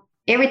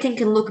 Everything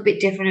can look a bit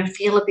different and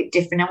feel a bit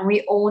different. And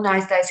we all know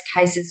those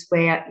cases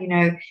where,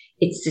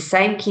 it's the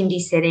same kindy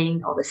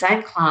setting or the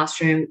same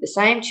classroom, the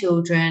same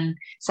children,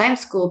 same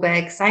school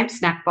bag, same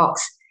snack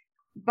box,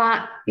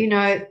 but,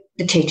 the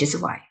teacher's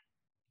away.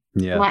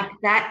 Yeah. Like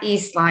that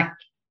is like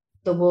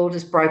the world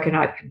is broken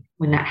open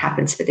when that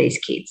happens for these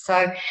kids.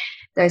 So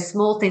those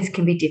small things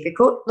can be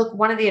difficult. Look,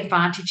 one of the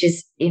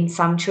advantages in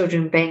some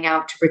children being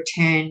able to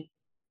return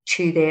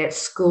to their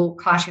school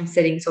classroom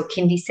settings or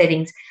kindy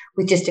settings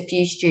with just a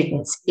few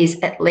students is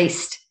at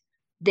least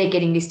they're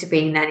getting used to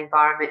being in that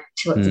environment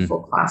till it's a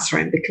full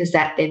classroom, because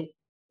that then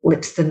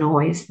lifts the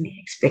noise and the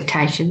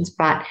expectations.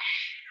 But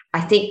I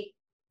think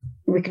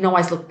we can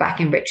always look back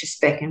in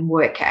retrospect and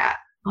work out,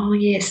 oh,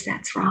 yes,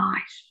 that's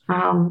right.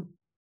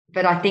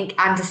 But I think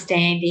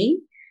understanding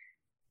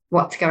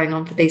what's going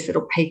on for these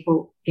little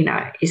people,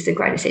 is the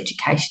greatest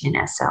education in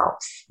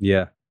ourselves.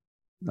 Yeah.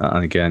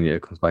 And again,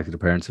 it comes back to the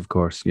parents, of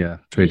course. Yeah,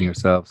 treating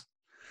yourselves.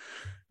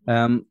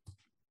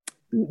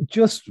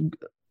 Just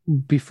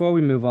before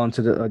we move on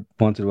I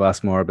wanted to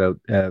ask more about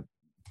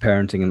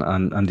parenting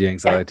and the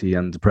anxiety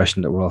and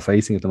depression that we're all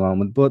facing at the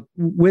moment. But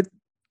with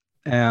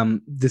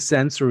the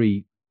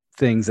sensory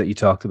things that you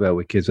talked about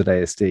with kids with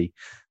ASD,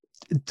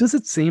 does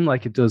it seem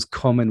like it does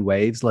come in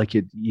waves? Like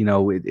it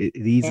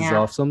eases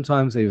off.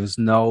 Sometimes there's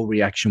no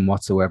reaction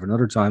whatsoever, and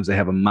other times they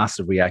have a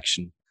massive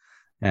reaction.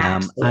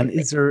 And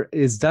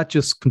is that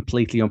just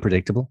completely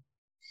unpredictable?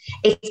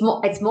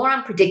 It's more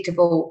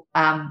unpredictable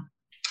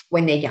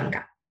when they're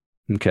younger.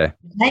 Okay.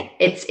 Okay?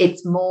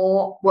 It's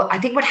more, well, I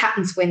think what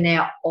happens when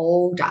they're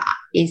older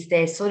is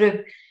their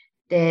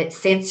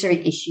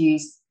sensory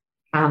issues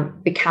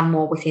become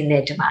more within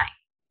their domain.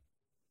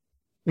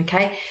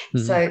 Okay.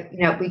 So,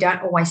 we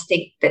don't always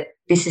think that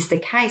this is the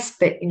case,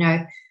 but,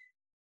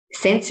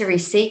 sensory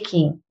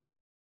seeking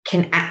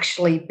can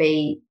actually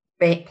be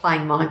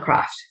playing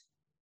Minecraft.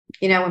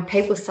 When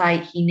people say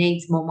he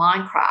needs more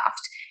Minecraft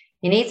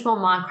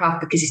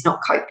because he's not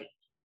coping.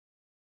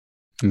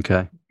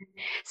 Okay.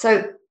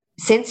 So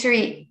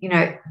sensory,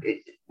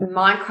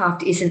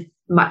 Minecraft isn't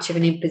much of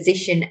an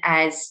imposition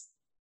as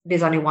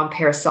there's only one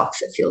pair of socks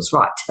that feels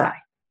right today.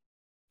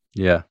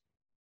 Yeah.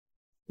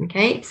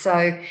 Okay.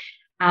 So,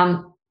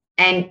 and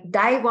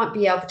they won't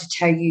be able to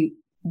tell you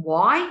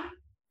why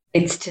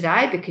it's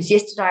today, because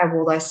yesterday I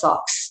wore those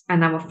socks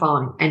and they were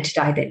fine and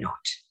today they're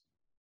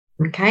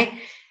not. Okay.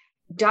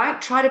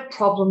 Don't try to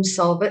problem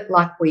solve it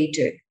like we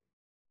do.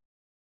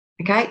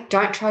 Okay.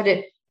 Don't try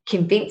to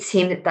convince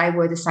him that they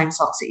were the same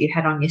socks that you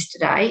had on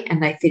yesterday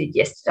and they fitted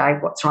yesterday.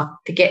 What's wrong?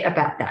 Forget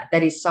about that.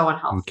 That is so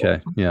unhelpful.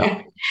 Okay.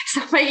 Yeah. It's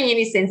not making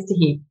any sense to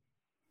him.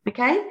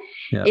 Okay.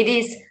 Yeah. It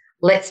is,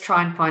 let's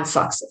try and find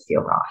socks that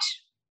feel right.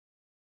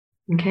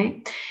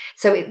 Okay.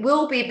 So it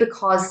will be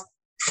because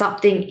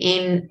something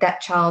in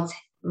that child's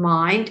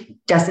mind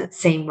doesn't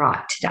seem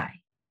right today.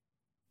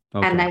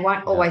 Okay. And they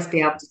won't always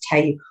be able to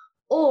tell you.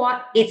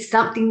 Or it's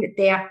something that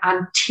they're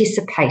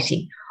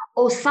anticipating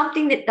or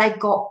something that they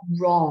got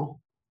wrong.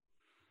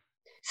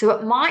 So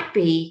it might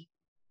be,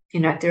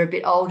 if they're a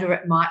bit older,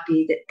 it might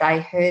be that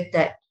they heard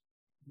that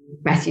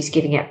Matthew's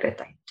giving out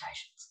birthday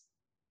invitations,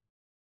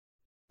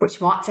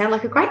 which might sound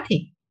like a great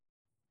thing.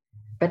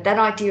 But that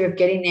idea of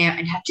getting there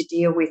and have to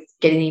deal with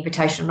getting the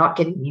invitation or not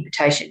getting the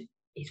invitation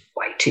is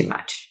way too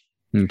much.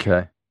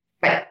 Okay.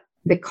 But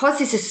because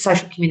this is a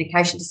social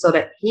communication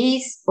disorder,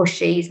 he's or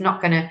she's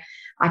not going to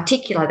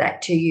articulate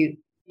that to you.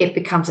 It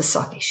becomes a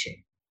sock issue.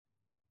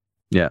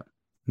 Yeah.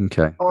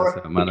 Okay. Or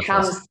it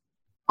becomes,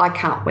 I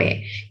can't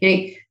wear.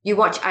 You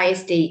watch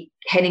ASD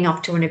heading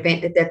off to an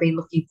event that they've been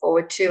looking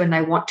forward to and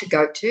they want to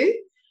go to,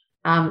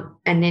 and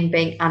then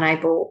being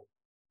unable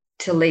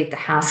to leave the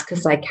house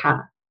because they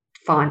can't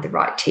find the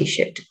right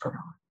T-shirt to put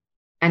on.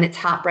 And it's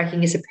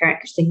heartbreaking as a parent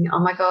because thinking, oh,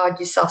 my God,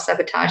 you're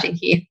self-sabotaging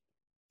here.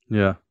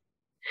 Yeah.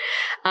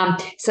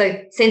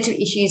 So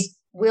sensory issues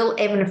will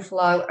ebb and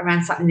flow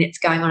around something that's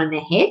going on in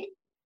their head.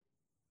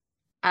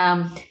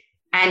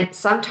 And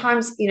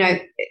sometimes,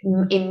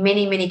 in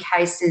many, many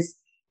cases,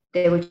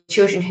 there were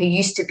children who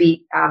used to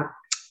be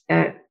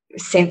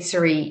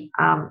sensory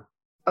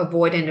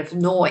avoidant of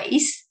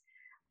noise,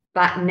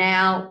 but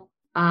now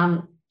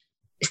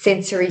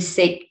sensory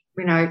seek,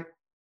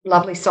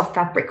 lovely soft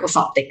fabric or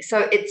something. So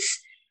it's,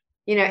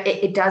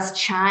 it does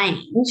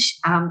change.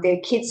 There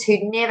are kids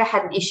who never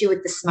had an issue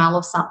with the smell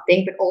of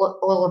something, but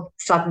all of a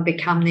sudden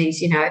become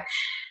these,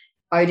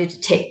 odor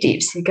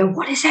detectives who go,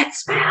 what is that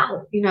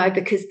smell?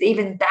 Because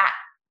even that,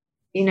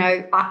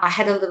 I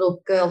had a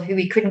little girl who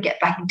we couldn't get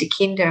back into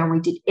kinder and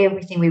we did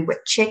everything. We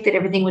checked that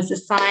everything was the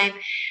same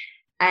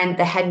and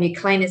they had new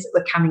cleaners that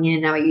were coming in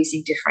and they were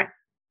using different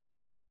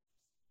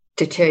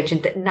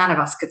detergent that none of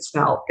us could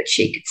smell, but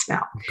she could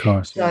smell. Of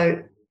course.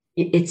 So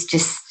it's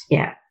just,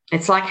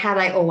 it's like how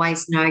they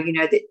always know,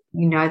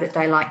 that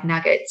they like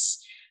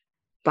nuggets,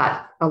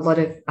 but a lot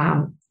of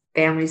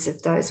families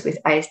of those with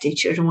ASD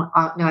children know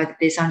that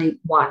there's only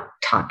one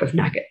type of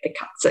nugget that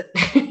cuts it.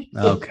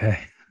 Okay.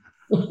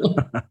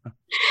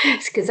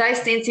 Because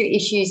those sensory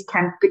issues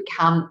can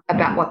become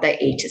about what they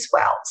eat as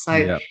well.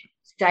 So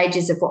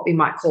stages of what we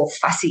might call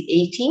fussy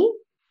eating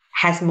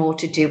has more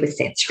to do with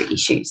sensory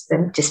issues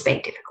than just being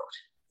difficult.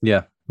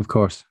 Yeah, of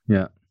course.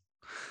 Yeah.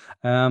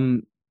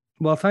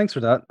 Well, thanks for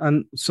that.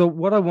 And so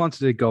what I wanted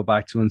to go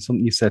back to, and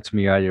something you said to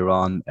me earlier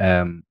on,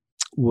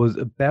 was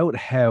about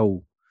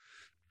how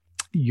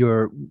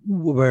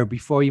where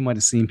before you might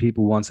have seen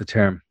people once a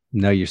term,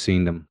 now you're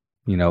seeing them,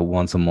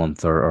 once a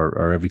month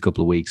or every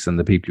couple of weeks, and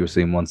the people you're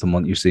seeing once a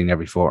month, you're seeing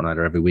every fortnight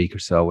or every week or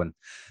so. And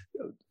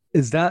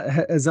is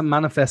it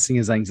manifesting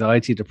as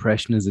anxiety,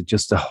 depression? Is it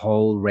just a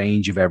whole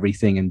range of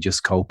everything and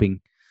just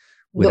coping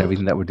with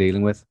everything that we're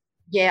dealing with?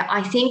 Yeah,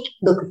 I think,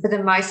 for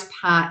the most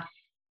part,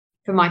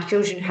 for my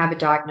children who have a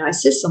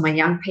diagnosis or my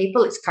young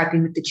people, it's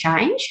coping with the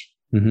change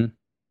and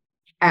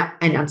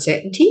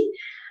uncertainty.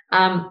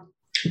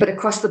 But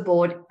across the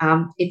board,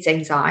 it's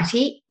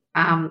anxiety.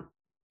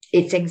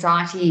 It's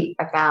anxiety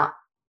about,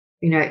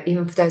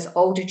 even for those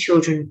older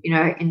children,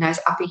 in those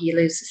upper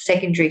years,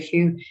 secondary,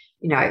 who,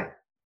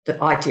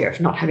 the idea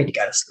of not having to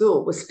go to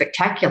school was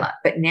spectacular,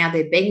 but now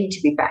they're begging to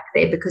be back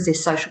there because they're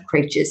social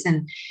creatures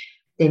and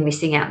they're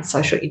missing out on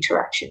social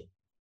interaction.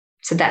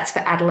 So that's for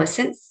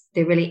adolescents.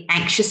 They're really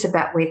anxious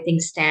about where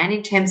things stand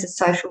in terms of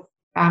social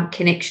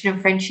connection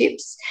and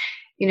friendships.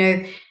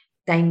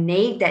 They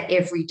need that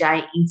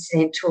everyday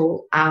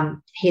incidental,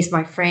 here's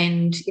my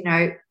friend,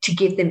 to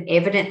give them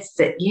evidence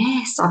that,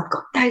 yes, I've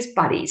got those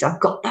buddies, I've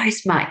got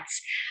those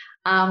mates.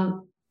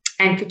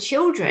 And for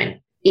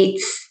children,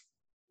 it's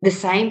the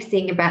same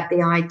thing about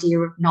the idea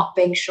of not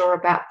being sure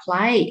about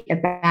play,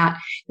 about,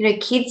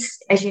 kids,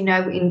 as you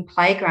know, in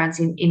playgrounds,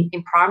 in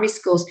primary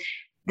schools,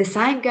 the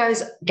same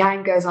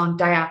game goes on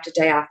day after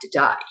day after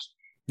day.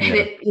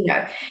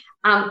 Yeah.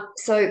 And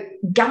so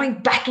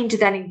going back into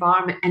that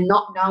environment and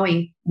not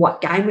knowing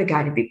what game we're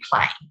going to be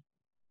playing,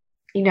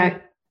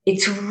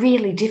 it's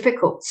really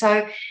difficult.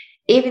 So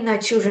even though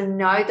children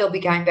know they'll be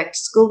going back to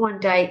school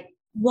one day,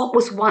 what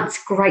was once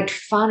great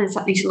fun and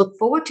something to look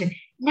forward to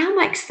now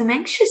makes them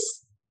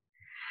anxious.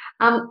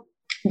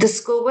 The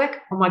schoolwork,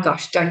 oh my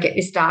gosh, don't get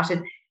me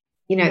started.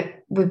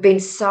 We've been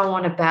so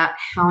on about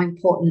how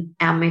important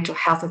our mental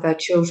health of our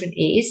children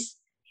is,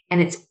 and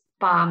it's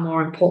far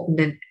more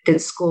important than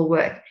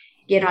schoolwork.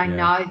 Yet I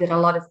know that a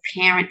lot of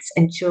parents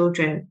and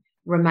children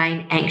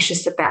remain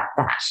anxious about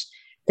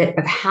that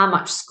of how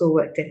much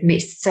schoolwork they've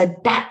missed. So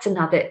that's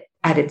another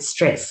added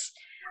stress.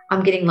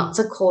 I'm getting lots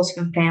of calls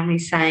from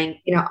families saying,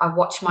 I've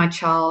watched my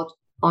child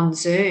on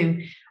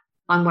Zoom.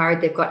 I'm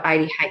worried they've got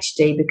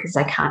ADHD because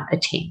they can't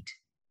attend.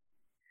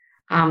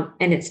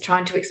 And it's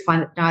trying to explain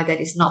that, no, that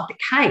is not the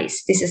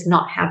case. This is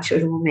not how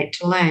children were meant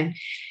to learn.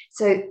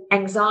 So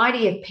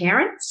anxiety of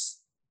parents,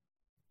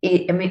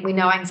 we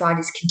know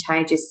anxiety is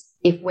contagious.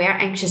 If we're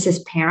anxious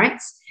as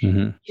parents,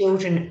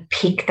 children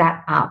pick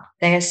that up.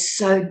 They are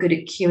so good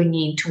at cueing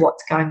in to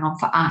what's going on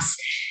for us.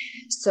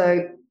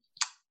 So,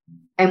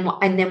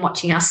 and then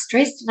watching us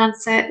stressed and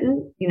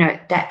uncertain,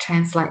 that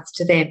translates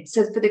to them.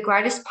 So for the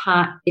greatest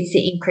part, it's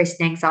the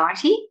increased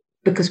anxiety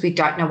because we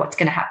don't know what's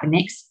going to happen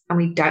next and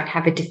we don't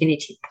have a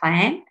definitive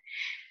plan.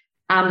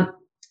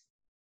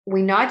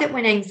 We know that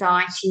when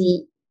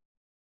anxiety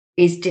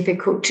is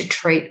difficult to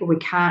treat or we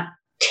can't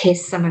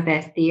test some of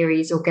our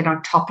theories or get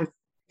on top of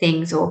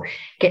things or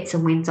get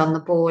some wins on the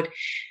board,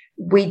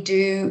 we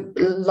do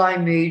low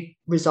mood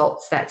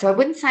results that. So I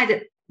wouldn't say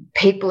that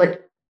people are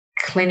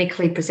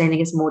clinically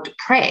presenting as more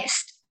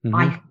depressed.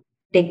 I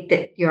think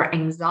that your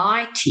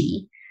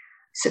anxiety,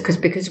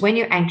 because when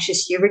you're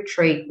anxious, you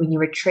retreat. When you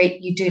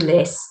retreat, you do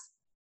less.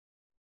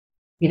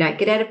 You don't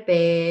get out of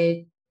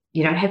bed.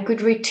 You don't have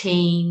good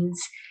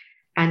routines.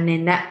 And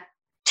then that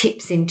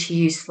tips into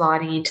you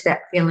sliding into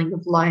that feeling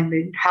of low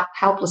mood,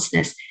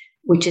 helplessness,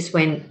 which is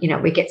when,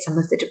 we get some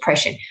of the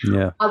depression.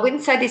 Yeah. I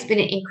wouldn't say there's been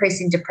an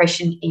increase in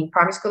depression in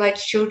primary school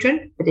age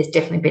children, but there's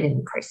definitely been an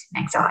increase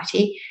in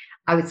anxiety.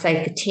 I would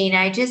say for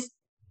teenagers,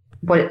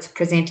 what it's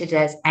presented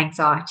as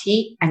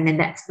anxiety, and then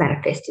that's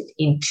manifested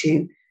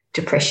into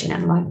depression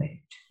and low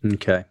mood.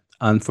 Okay.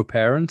 And for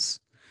parents?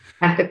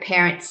 And for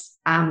parents,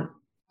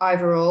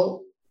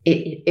 overall,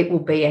 it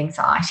will be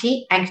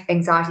anxiety,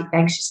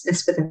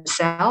 anxiousness for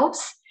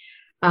themselves,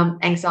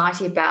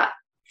 anxiety about,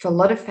 for a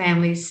lot of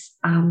families,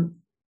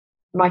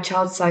 my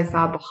child's so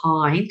far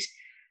behind.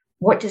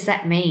 What does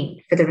that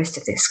mean for the rest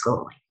of their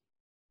schooling?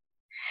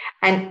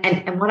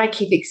 And what I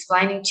keep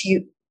explaining to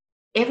you,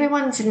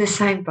 everyone's in the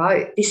same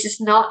boat. This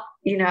is not,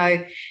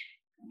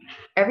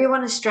 everyone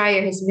in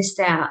Australia has missed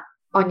out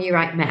on Year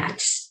 8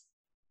 maths.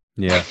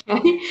 Yeah.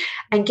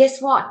 And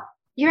guess what?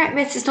 Year 8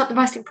 maths is not the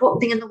most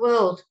important thing in the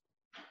world.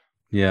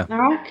 Yeah. All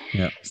right?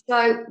 Yeah.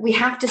 So we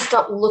have to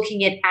stop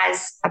looking at it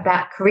as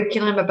about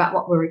curriculum, about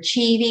what we're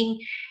achieving.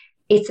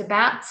 It's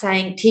about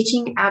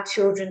teaching our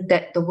children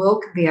that the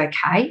world can be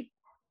okay,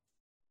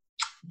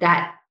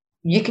 that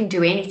you can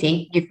do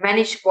anything. You've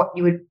managed what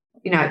you would,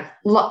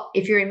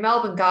 if you're in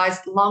Melbourne, guys,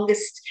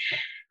 longest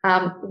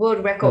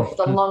world record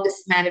for the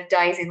longest amount of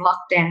days in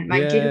lockdown.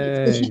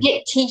 If you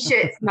get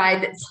T-shirts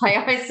made that say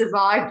I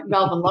survived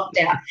Melbourne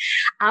lockdown.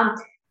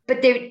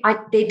 But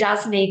there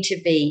does need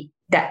to be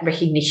that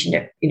recognition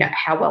of,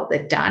 how well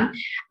they've done.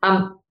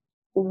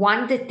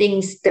 One of the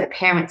things that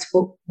parents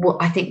will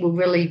I think will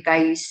really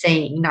value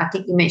seeing, I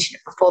think you mentioned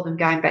it before, them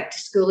going back to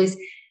school, is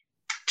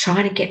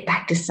trying to get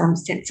back to some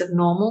sense of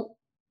normal,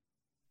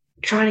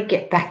 trying to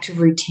get back to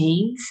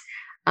routines.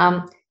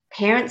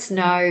 Parents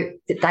know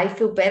that they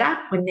feel better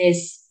when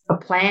there's a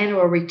plan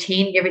or a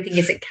routine, everything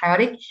isn't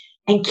chaotic,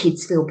 and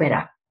kids feel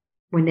better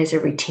when there's a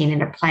routine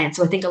and a plan.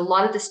 So I think a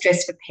lot of the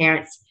stress for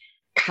parents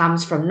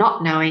comes from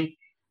not knowing,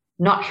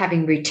 not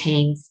having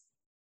routines,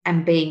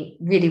 and being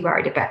really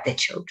worried about their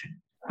children.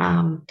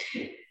 And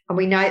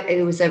we know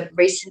there was a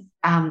recent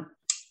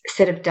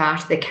set of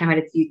data that came out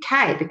of the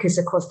UK because,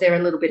 of course, they're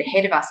a little bit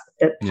ahead of us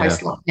with the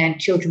post-lockdown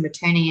children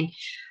returning in.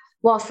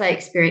 Whilst they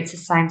experience the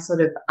same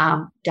sort of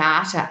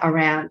data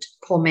around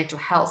poor mental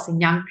health in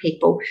young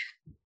people,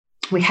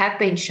 we have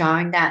been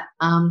showing that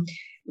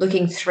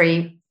looking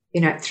 3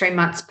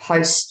 months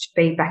post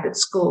being back at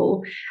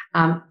school,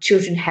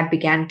 children have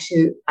begun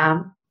to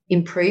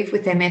improve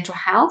with their mental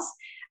health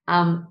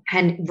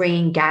and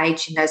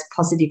re-engage in those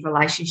positive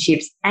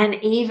relationships and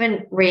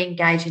even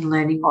re-engage in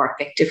learning more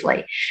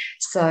effectively.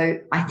 So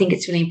I think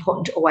it's really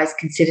important to always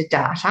consider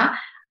data.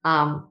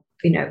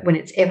 When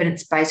it's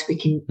evidence-based, we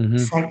can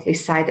safely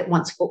say that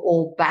once we're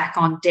all back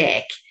on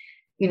deck,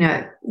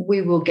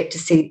 we will get to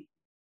see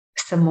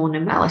some more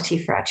normality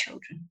for our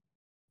children.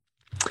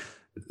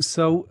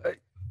 So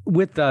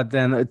with that,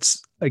 then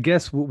I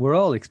guess we're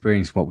all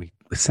experiencing what we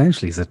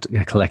essentially is a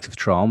collective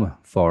trauma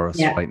for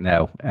us right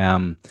now.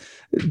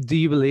 Do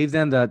you believe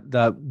then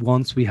that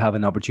once we have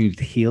an opportunity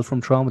to heal from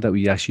trauma, that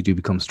we actually do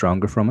become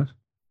stronger from it?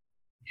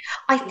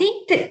 I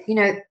think that,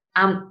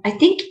 I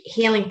think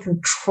healing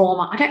from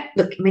trauma,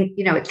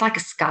 it's like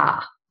a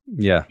scar.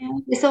 Yeah.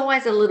 There's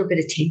always a little bit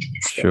of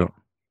tenderness there. Sure.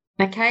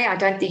 Okay. I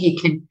don't think you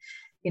can,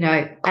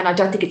 and I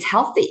don't think it's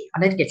healthy. I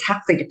don't think it's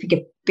healthy to pick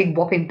a big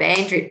whopping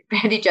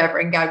bandage over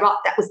and go, right,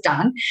 that was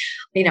done.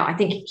 I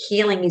think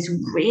healing is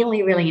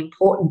really, really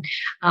important.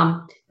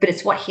 But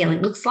it's what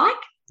healing looks like.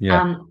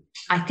 Yeah.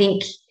 I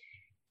think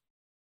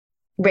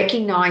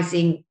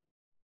recognizing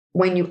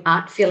when you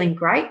aren't feeling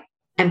great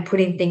and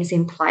putting things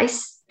in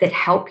place that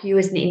help you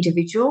as an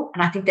individual.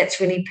 And I think that's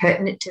really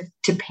pertinent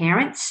to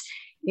parents.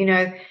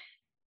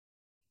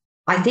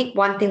 I think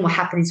one thing will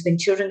happen is when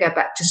children go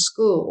back to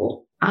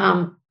school,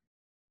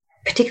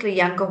 particularly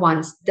younger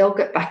ones, they'll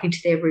get back into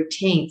their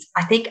routines.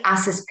 I think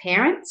us as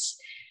parents,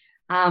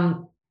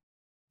 I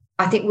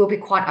think we'll be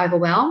quite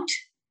overwhelmed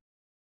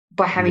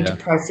by having to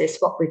process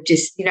what we've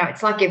just,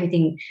 it's like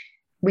everything,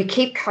 we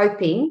keep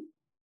coping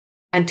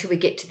until we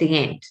get to the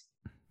end.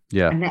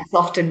 Yeah. And that's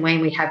often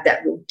when we have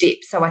that real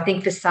dip. So I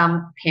think for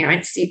some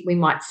parents, we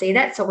might see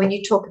that. So when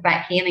you talk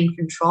about healing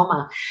from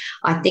trauma,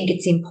 I think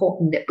it's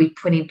important that we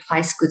put in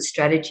place good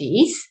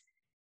strategies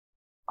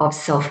of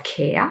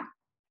self-care,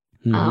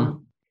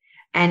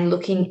 and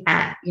looking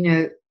at,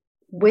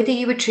 whether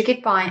you were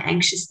triggered by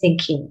anxious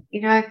thinking,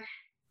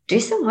 do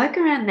some work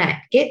around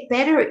that. Get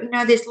better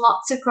at, there's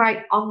lots of great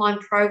online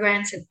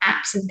programs and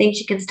apps and things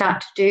you can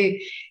start to do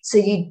so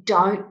you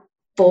don't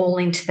fall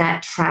into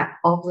that trap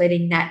of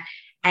letting that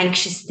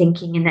anxious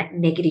thinking and that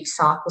negative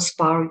cycle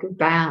spiral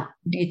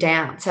you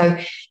down. So,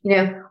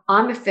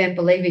 I'm a firm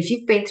believer if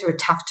you've been through a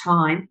tough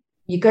time,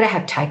 you've got to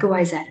have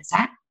takeaways out of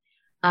that.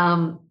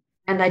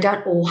 And they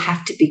don't all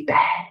have to be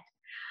bad.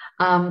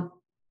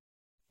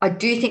 I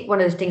do think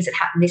one of the things that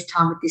happened this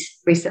time with this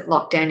recent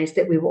lockdown is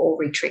that we were all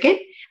re-triggered.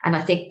 And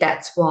I think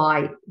that's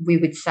why we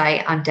would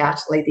say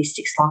undoubtedly this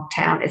sixth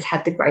lockdown has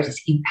had the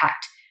greatest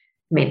impact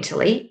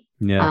mentally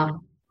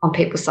on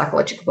people's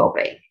psychological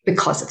well-being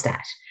because of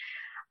that.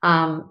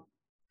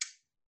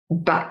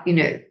 But,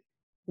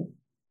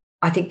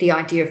 I think the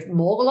idea of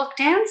more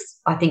lockdowns,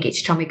 I think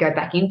each time we go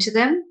back into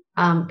them,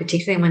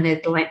 particularly when they're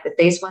the length that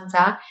these ones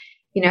are,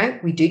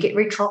 we do get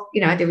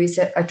there is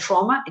a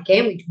trauma.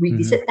 Again, we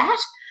revisit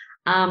that.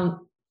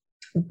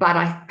 But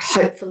I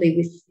hopefully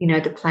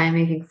with, the plan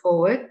moving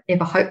forward,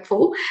 ever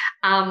hopeful,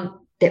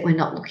 that we're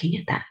not looking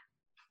at that.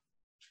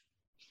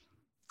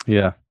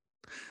 Yeah.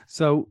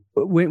 So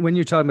when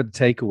you're talking about the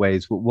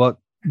takeaways,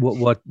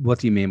 what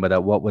do you mean by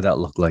that? What would that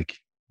look like?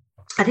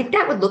 I think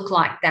that would look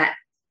like that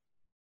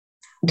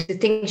the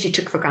things you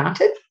took for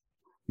granted.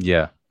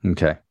 Yeah.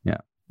 Okay. Yeah.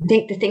 I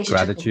think the things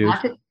Gratitude. You took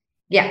for granted.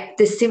 Yeah.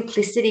 The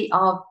simplicity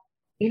of,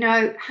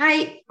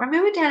 hey,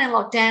 remember down in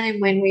lockdown and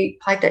when we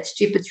played that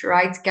stupid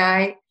charades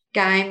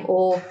game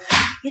or,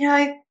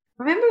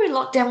 remember in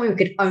lockdown when we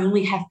could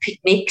only have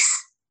picnics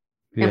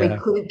and we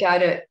couldn't go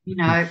to,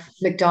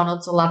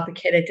 McDonald's or La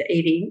Piquetta to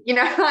eat in,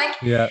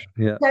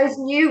 those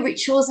new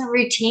rituals and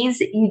routines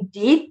that you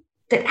did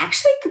that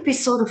actually could be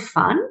sort of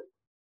fun.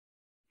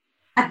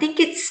 I think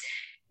it's,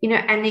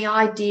 and the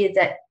idea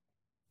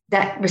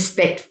that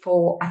respect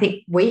for, I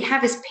think we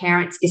have as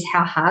parents is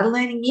how hard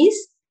learning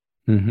is.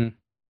 Mm-hmm.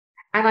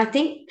 And I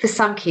think for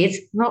some kids,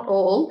 not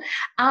all,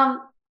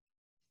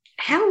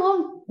 how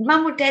long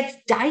mum or dad's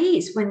day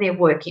is when they're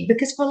working.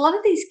 Because for a lot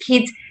of these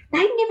kids,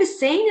 they've never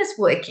seen us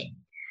working.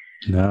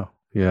 No.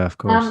 Yeah, of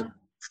course.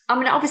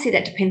 Obviously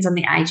that depends on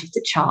the age of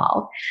the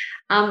child.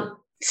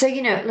 So,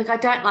 I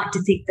don't like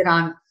to think that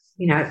I'm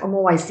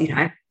always,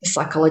 a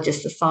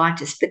psychologist, a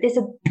scientist, but there's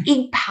a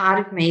big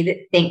part of me that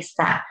thinks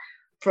that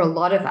for a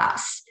lot of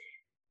us,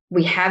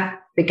 we have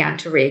begun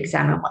to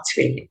re-examine what's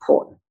really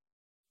important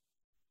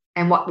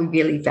and what we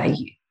really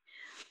value,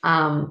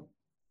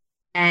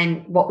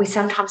 and what we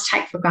sometimes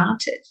take for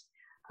granted.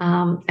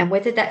 And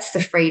whether that's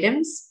the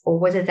freedoms or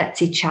whether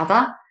that's each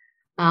other,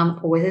 or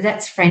whether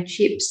that's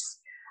friendships,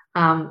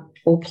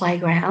 or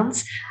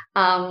playgrounds,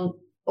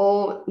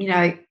 or,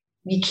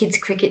 your kids'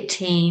 cricket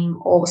team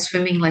or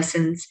swimming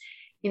lessons.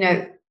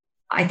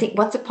 I think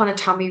once upon a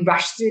time we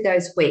rushed through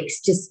those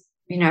weeks just,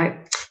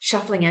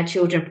 shuffling our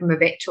children from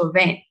event to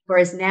event,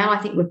 whereas now I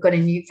think we've got a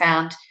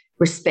newfound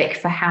respect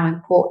for how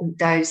important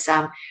those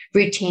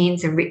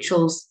routines and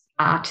rituals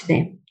are to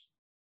them.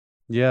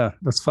 Yeah,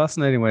 that's a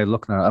fascinating way of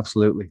looking at it.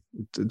 Absolutely.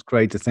 It's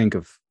great to think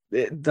of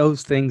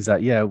those things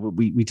that,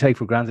 we take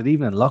for granted,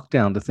 even in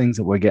lockdown, the things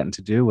that we're getting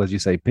to do, as you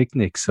say,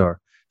 picnics,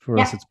 or for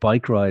us, it's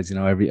bike rides.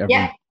 Every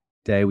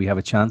day we have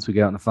a chance, we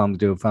get out on a family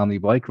to do a family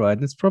bike ride.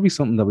 And it's probably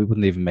something that we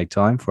wouldn't even make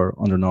time for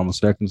under normal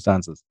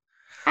circumstances.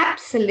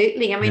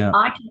 Absolutely. I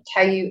can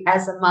tell you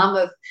as a mum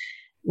of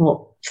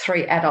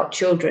 3 adult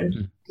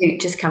children who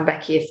just come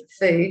back here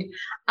for food,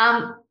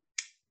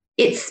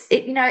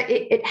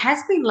 it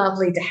has been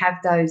lovely to have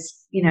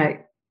those,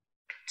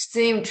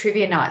 Zoom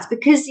trivia nights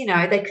because,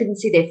 they couldn't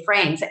see their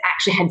friends. They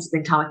actually had to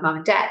spend time with mum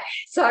and dad.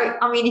 So,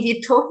 if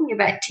you're talking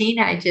about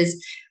teenagers,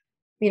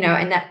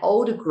 and that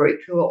older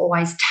group who are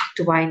always tucked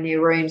away in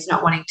their rooms,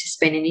 not wanting to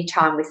spend any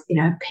time with,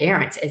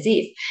 parents, as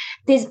if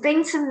there's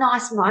been some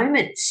nice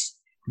moments.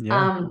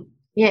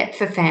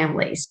 For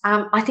families.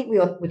 I think we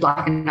all would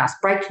like a nice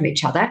break from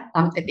each other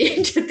at the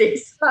end of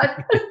this.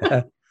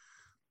 But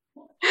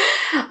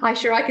I'm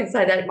sure I can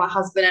say that of my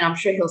husband, and I'm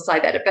sure he'll say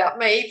that about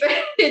me. But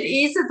it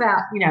is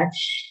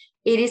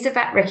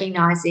about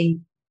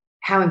recognizing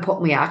how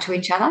important we are to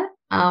each other.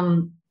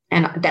 And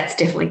that's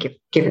definitely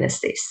given us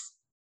this.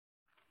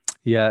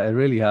 Yeah, it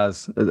really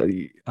has.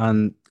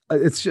 And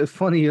it's just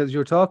funny as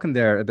you're talking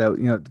there about,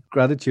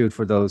 gratitude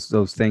for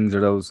those things, or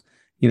those,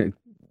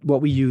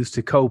 what we use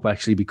to cope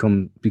actually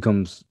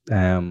becomes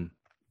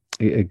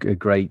a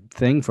great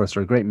thing for us,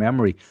 or a great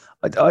memory.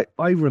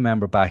 I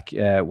remember back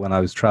when I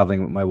was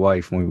traveling with my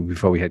wife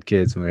before we had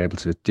kids, and we were able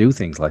to do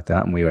things like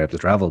that, and we were able to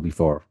travel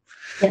before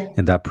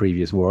in that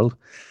previous world.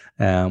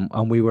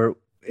 And we were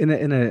in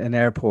an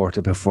airport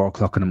about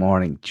 4:00 in the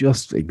morning,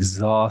 just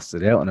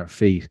exhausted, out on our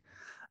feet.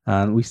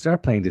 And we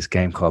started playing this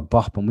game called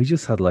Bop, and we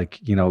just had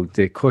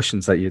the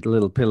cushions the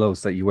little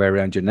pillows that you wear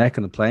around your neck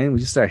on the plane. We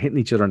just started hitting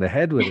each other on the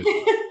head with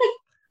it.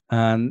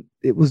 And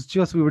it was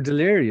just, we were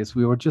delirious.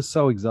 We were just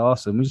so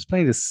exhausted. We were just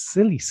playing this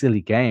silly,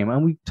 silly game.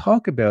 And we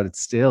talk about it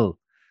still,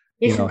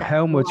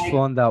 how much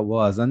fun that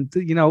was. And,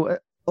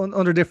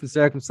 under different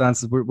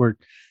circumstances, we're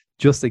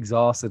just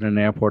exhausted in an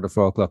airport at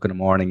 4:00 in the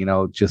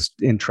morning,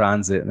 just in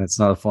transit. And it's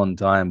not a fun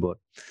time. But,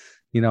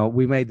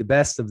 we made the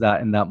best of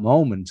that in that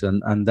moment.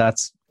 And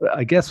that's,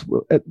 I guess,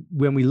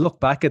 when we look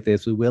back at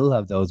this, we will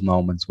have those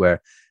moments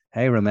where,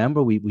 hey,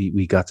 remember,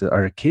 we got to,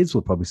 our kids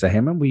will probably say, hey,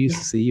 remember, we used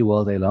to see you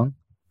all day long.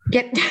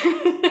 Yep.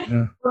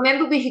 Yeah.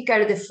 Remember, we could go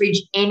to the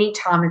fridge any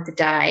time of the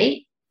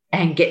day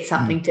and get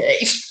something to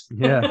eat.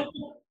 Yeah.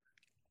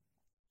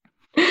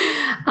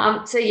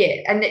 And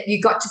that you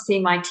got to see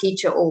my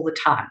teacher all the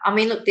time. I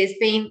mean, look, there's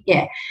been,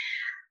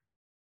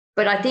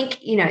 but I think,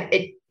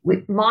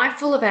 we're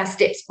mindful of our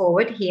steps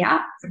forward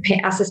here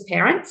for us as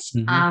parents.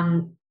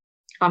 Mm-hmm.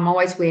 I'm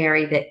always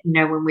wary that,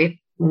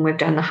 when we've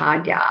done the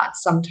hard yards,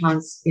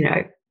 sometimes,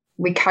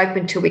 we cope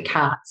until we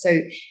can't.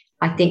 So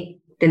I think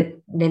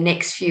the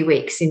next few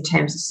weeks in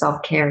terms of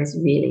self-care is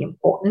really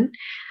important.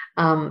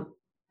 And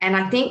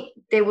I think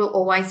there will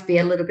always be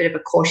a little bit of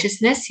a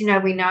cautiousness.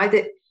 We know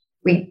that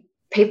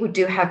people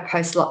do have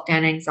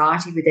post-lockdown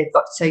anxiety where they've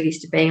got so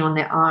used to being on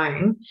their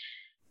own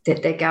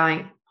that they're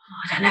going,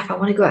 I don't know if I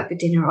want to go out for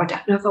dinner, or I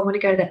don't know if I want to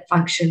go to that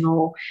function,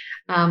 or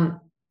and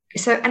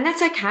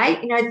that's okay.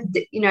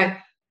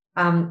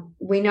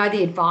 We know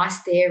the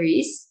advice there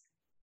is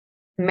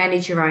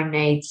manage your own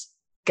needs,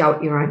 go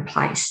at your own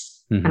pace.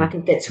 Mm-hmm. And I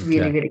think that's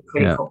really, really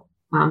critical.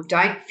 Yeah.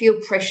 Don't feel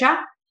pressure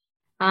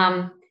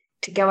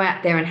to go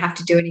out there and have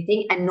to do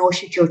anything, and nor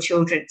should your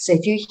children. So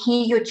if you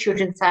hear your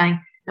children saying,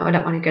 no, I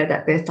don't want to go to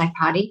that birthday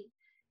party,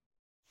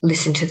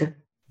 listen to them.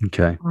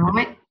 Okay. All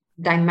right?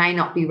 They may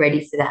not be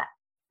ready for that.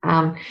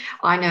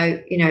 I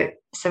know,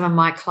 some of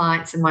my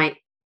clients and my,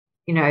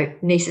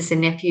 nieces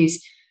and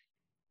nephews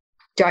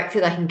don't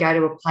feel they can go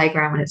to a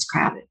playground when it's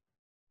crowded.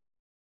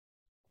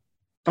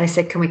 They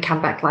said, can we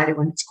come back later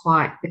when it's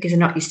quiet? Because they're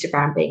not used to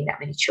around being that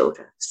many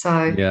children.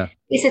 So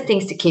these are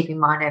things to keep in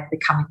mind over the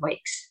coming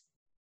weeks.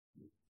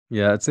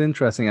 Yeah, it's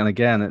interesting. And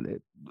again,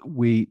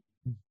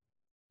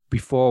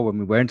 before, when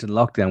we weren't in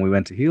lockdown, we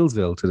went to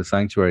Healesville, to the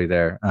sanctuary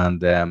there. And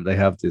they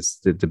have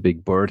the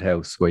big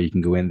birdhouse where you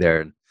can go in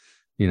there. And,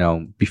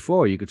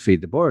 before you could feed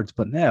the birds.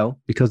 But now,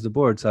 because the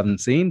birds haven't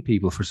seen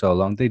people for so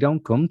long, they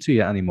don't come to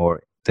you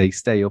anymore. They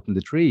stay up in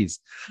the trees.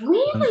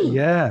 Really?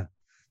 Yeah.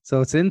 So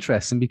it's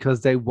interesting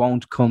because they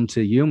won't come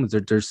to humans.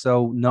 They're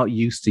so not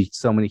used to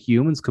so many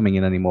humans coming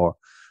in anymore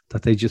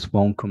that they just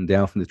won't come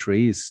down from the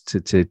trees to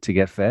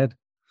get fed.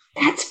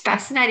 That's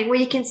fascinating. Well,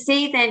 you can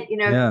see then,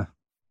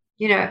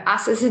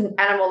 us as an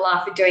animal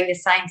life are doing the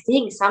same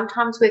thing.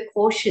 Sometimes we're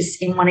cautious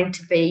in wanting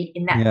to be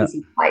in that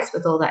busy place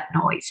with all that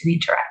noise and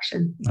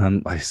interaction.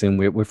 And I assume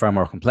we're far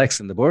more complex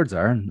than the birds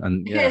are.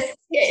 And yes.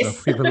 So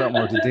we have a lot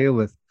more to deal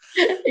with.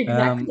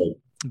 Exactly.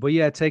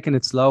 But taking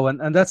it slow.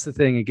 And that's the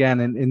thing, again,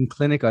 in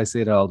clinic, I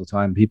see it all the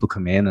time. People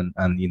come in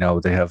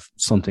and they have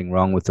something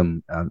wrong with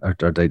them, or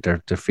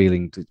they're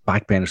feeling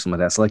back pain or something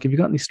like that. So, like, have you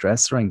got any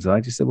stress or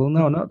anxiety? You say, well,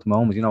 no, not at the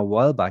moment. A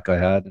while back I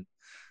had, and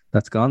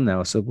that's gone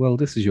now. So, well,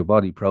 this is your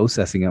body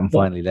processing it and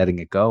finally letting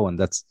it go. And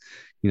that's,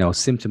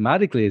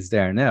 symptomatically it's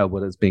there now,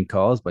 but it's been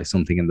caused by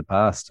something in the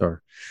past.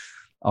 Or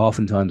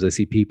oftentimes I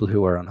see people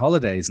who are on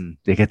holidays and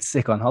they get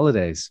sick on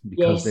holidays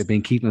because they've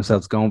been keeping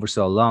themselves going for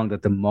so long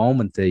that the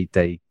moment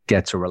they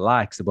get to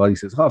relax, the body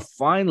says, oh,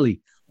 finally,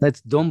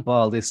 let's dump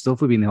all this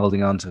stuff we've been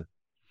holding on to.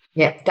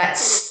 Yeah,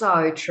 that's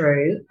so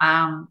true.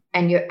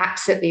 And you're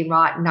absolutely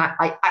right. No,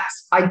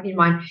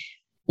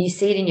 you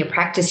see it in your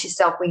practice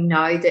yourself. We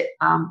know that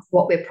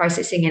what we're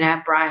processing in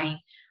our brain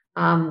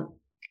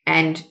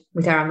and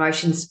with our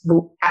emotions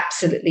will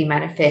absolutely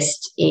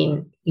manifest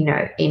in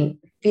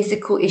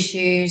physical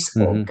issues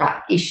or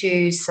gut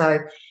issues. So,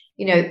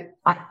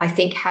 I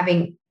think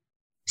having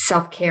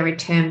self-care in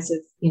terms of,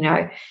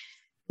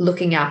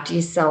 looking after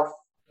yourself,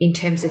 in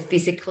terms of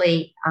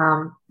physically,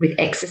 with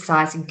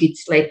exercise and good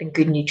sleep and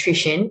good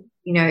nutrition,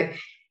 you know,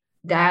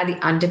 they are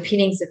the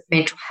underpinnings of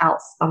mental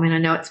health. I mean, I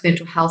know it's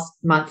Mental Health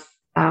Month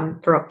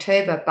for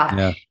October,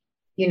 but,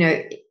 you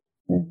know,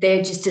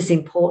 they're just as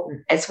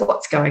important as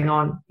what's going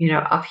on, you know,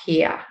 up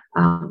here.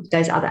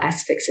 Those other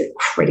aspects are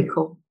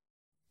critical.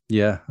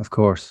 Yeah, of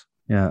course.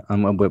 Yeah.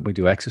 And when we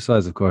do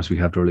exercise, of course, we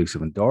have the release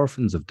of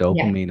endorphins, of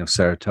dopamine, of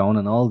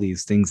serotonin, all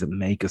these things that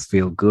make us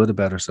feel good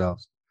about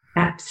ourselves.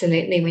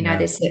 Absolutely. We know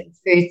there's certain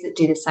foods that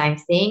do the same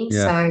thing.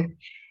 Yeah. So,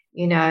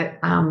 you know,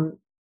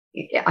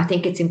 I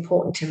think it's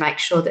important to make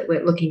sure that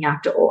we're looking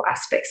after all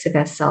aspects of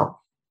ourselves.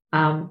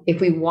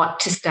 If we want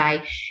to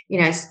stay, you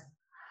know,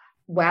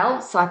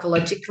 well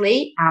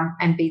psychologically,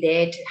 and be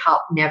there to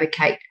help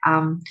navigate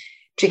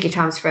tricky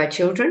times for our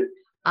children,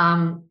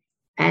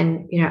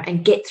 and, you know,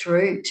 and get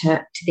through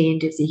to the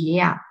end of the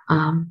year,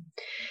 and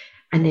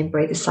then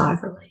breathe a sigh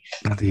of relief.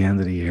 At the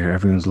end of the year,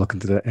 everyone's looking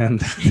to the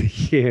end of the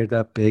year,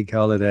 that big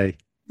holiday,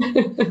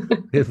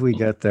 if we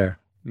get there.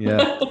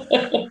 Yeah.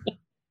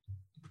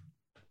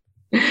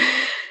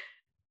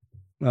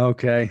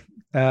 Okay.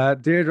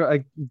 Deirdre,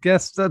 I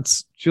guess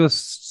that's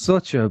just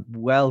such a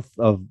wealth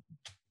of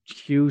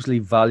hugely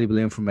valuable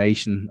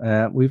information.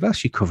 We've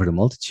actually covered a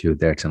multitude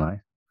there tonight.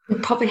 We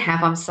probably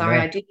have. I'm sorry.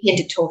 I do tend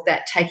to talk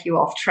that, take you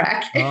off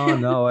track. Oh,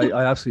 no,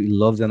 I absolutely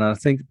loved it. And I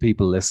think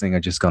people listening are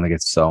just going to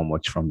get so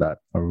much from that.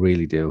 I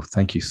really do.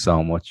 Thank you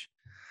so much.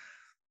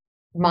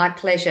 My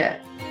pleasure.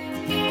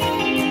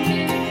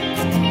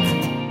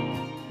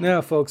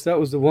 Now, folks, that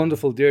was the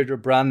wonderful Deirdre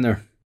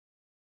Brandner.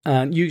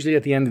 And usually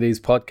at the end of these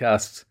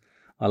podcasts,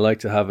 I like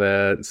to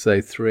have,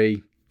 say,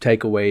 3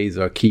 takeaways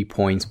or key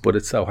points, but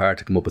it's so hard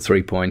to come up with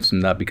 3 points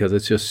from that because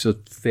it's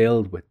just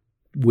filled with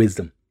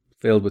wisdom,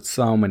 filled with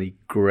so many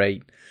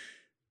great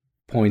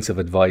points of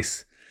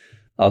advice.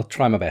 I'll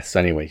try my best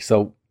anyway.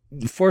 So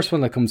the first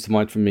one that comes to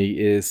mind for me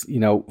is,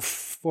 you know,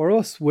 for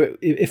us,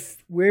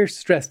 if we're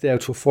stressed out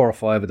to a 4 or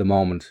 5 at the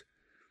moment,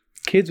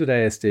 kids with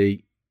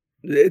ASD,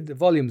 the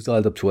volume's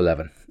dialed up to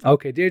 11.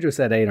 Okay, Deirdre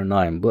said 8 or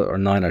 9, or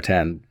 9 or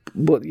 10.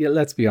 But yeah,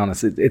 let's be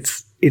honest,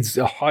 it's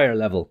a higher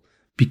level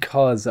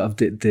because of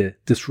the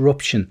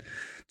disruption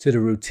to the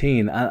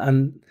routine.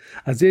 And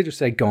as Deirdre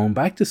said, going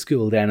back to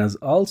school then is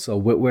also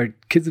where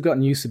kids have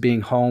gotten used to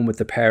being home with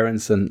the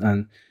parents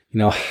and you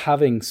know,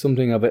 having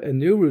something of a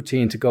new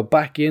routine to go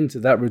back into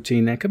that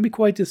routine then can be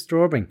quite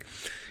disturbing.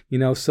 You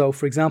know, so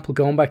for example,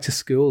 going back to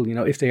school, you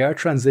know, if they are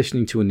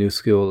transitioning to a new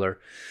school or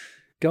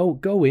go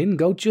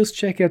just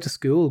check out the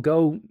school,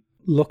 go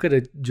look at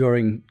it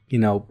during, you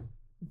know,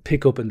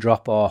 pick up and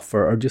drop off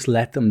or just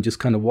let them just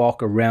kind of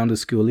walk around the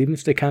school, even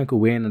if they can't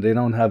go in and they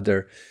don't have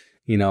their,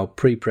 you know,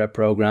 pre-prep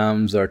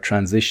programs or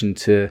transition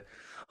to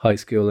high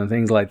school and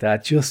things like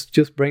that.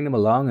 Just bring them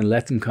along and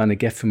let them kind of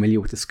get familiar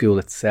with the school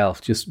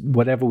itself, just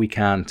whatever we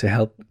can to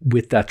help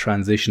with that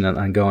transition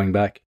and going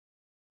back.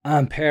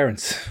 And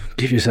parents,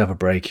 give yourself a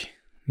break.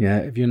 Yeah,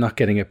 if you're not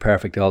getting it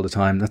perfect all the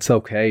time, that's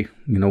okay.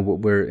 You know,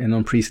 we're in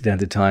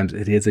unprecedented times.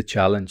 It is a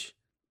challenge.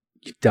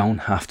 You don't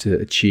have to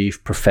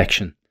achieve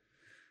perfection.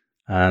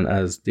 And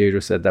as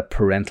Deirdre said, that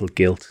parental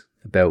guilt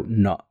about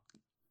not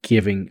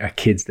giving our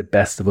kids the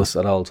best of us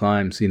at all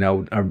times. You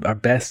know, our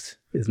best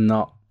is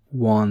not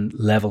one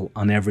level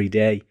on every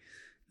day.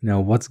 You know,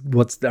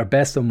 what's our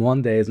best on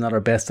one day is not our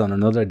best on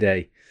another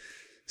day.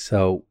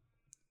 So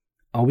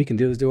all we can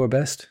do is do our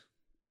best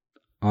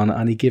on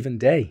any given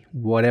day,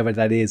 whatever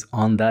that is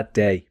on that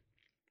day.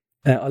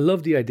 I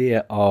love the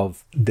idea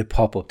of the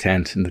pop-up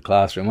tent in the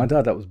classroom. I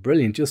thought that was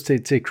brilliant, just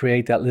to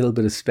create that little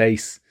bit of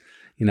space,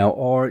 you know,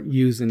 or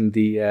using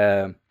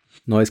the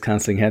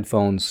noise-cancelling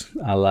headphones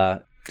a la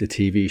the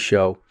TV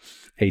show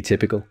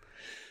Atypical.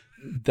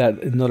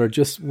 That another,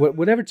 just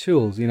whatever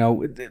tools, you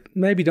know,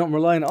 maybe don't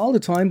rely on all the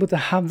time, but to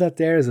have that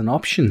there as an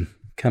option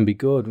can be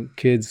good.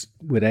 Kids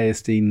with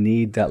ASD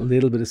need that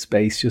little bit of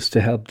space just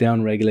to help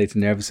down-regulate the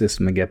nervous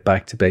system and get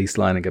back to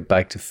baseline and get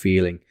back to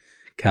feeling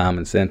calm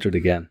and centered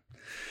again.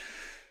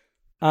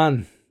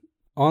 And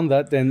on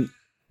that, then,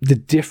 the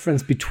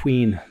difference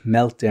between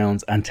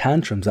meltdowns and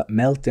tantrums, that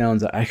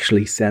meltdowns are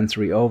actually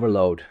sensory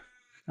overload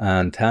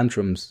and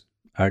tantrums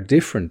are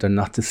different. They're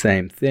not the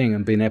same thing,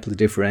 and being able to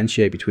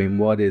differentiate between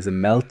what is a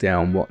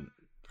meltdown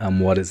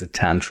and what is a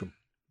tantrum.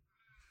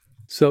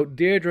 So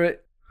Deirdre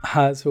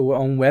has her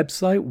own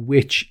website,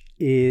 which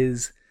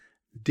is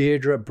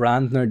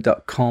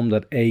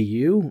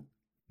deirdrebrandner.com.au.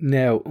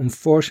 Now,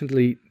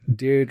 unfortunately,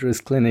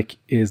 Deirdre's clinic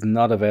is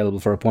not available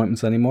for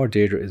appointments anymore.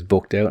 Deirdre is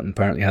booked out and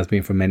apparently has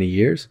been for many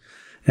years.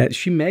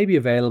 She may be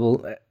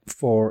available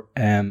for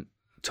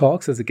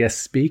talks as a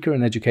guest speaker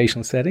in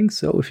educational settings.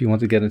 So if you want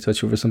to get in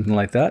touch with her, something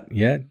like that,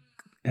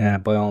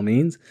 by all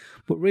means.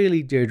 But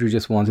really, Deirdre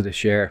just wanted to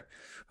share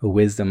her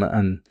wisdom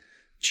and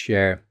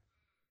share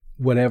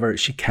whatever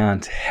she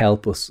can to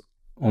help us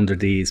under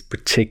these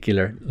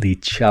particularly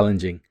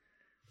challenging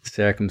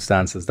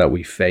circumstances that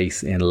we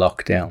face in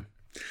lockdown.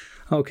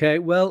 Okay,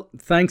 well,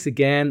 thanks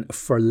again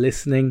for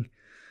listening.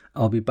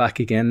 I'll be back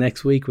again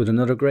next week with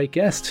another great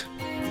guest.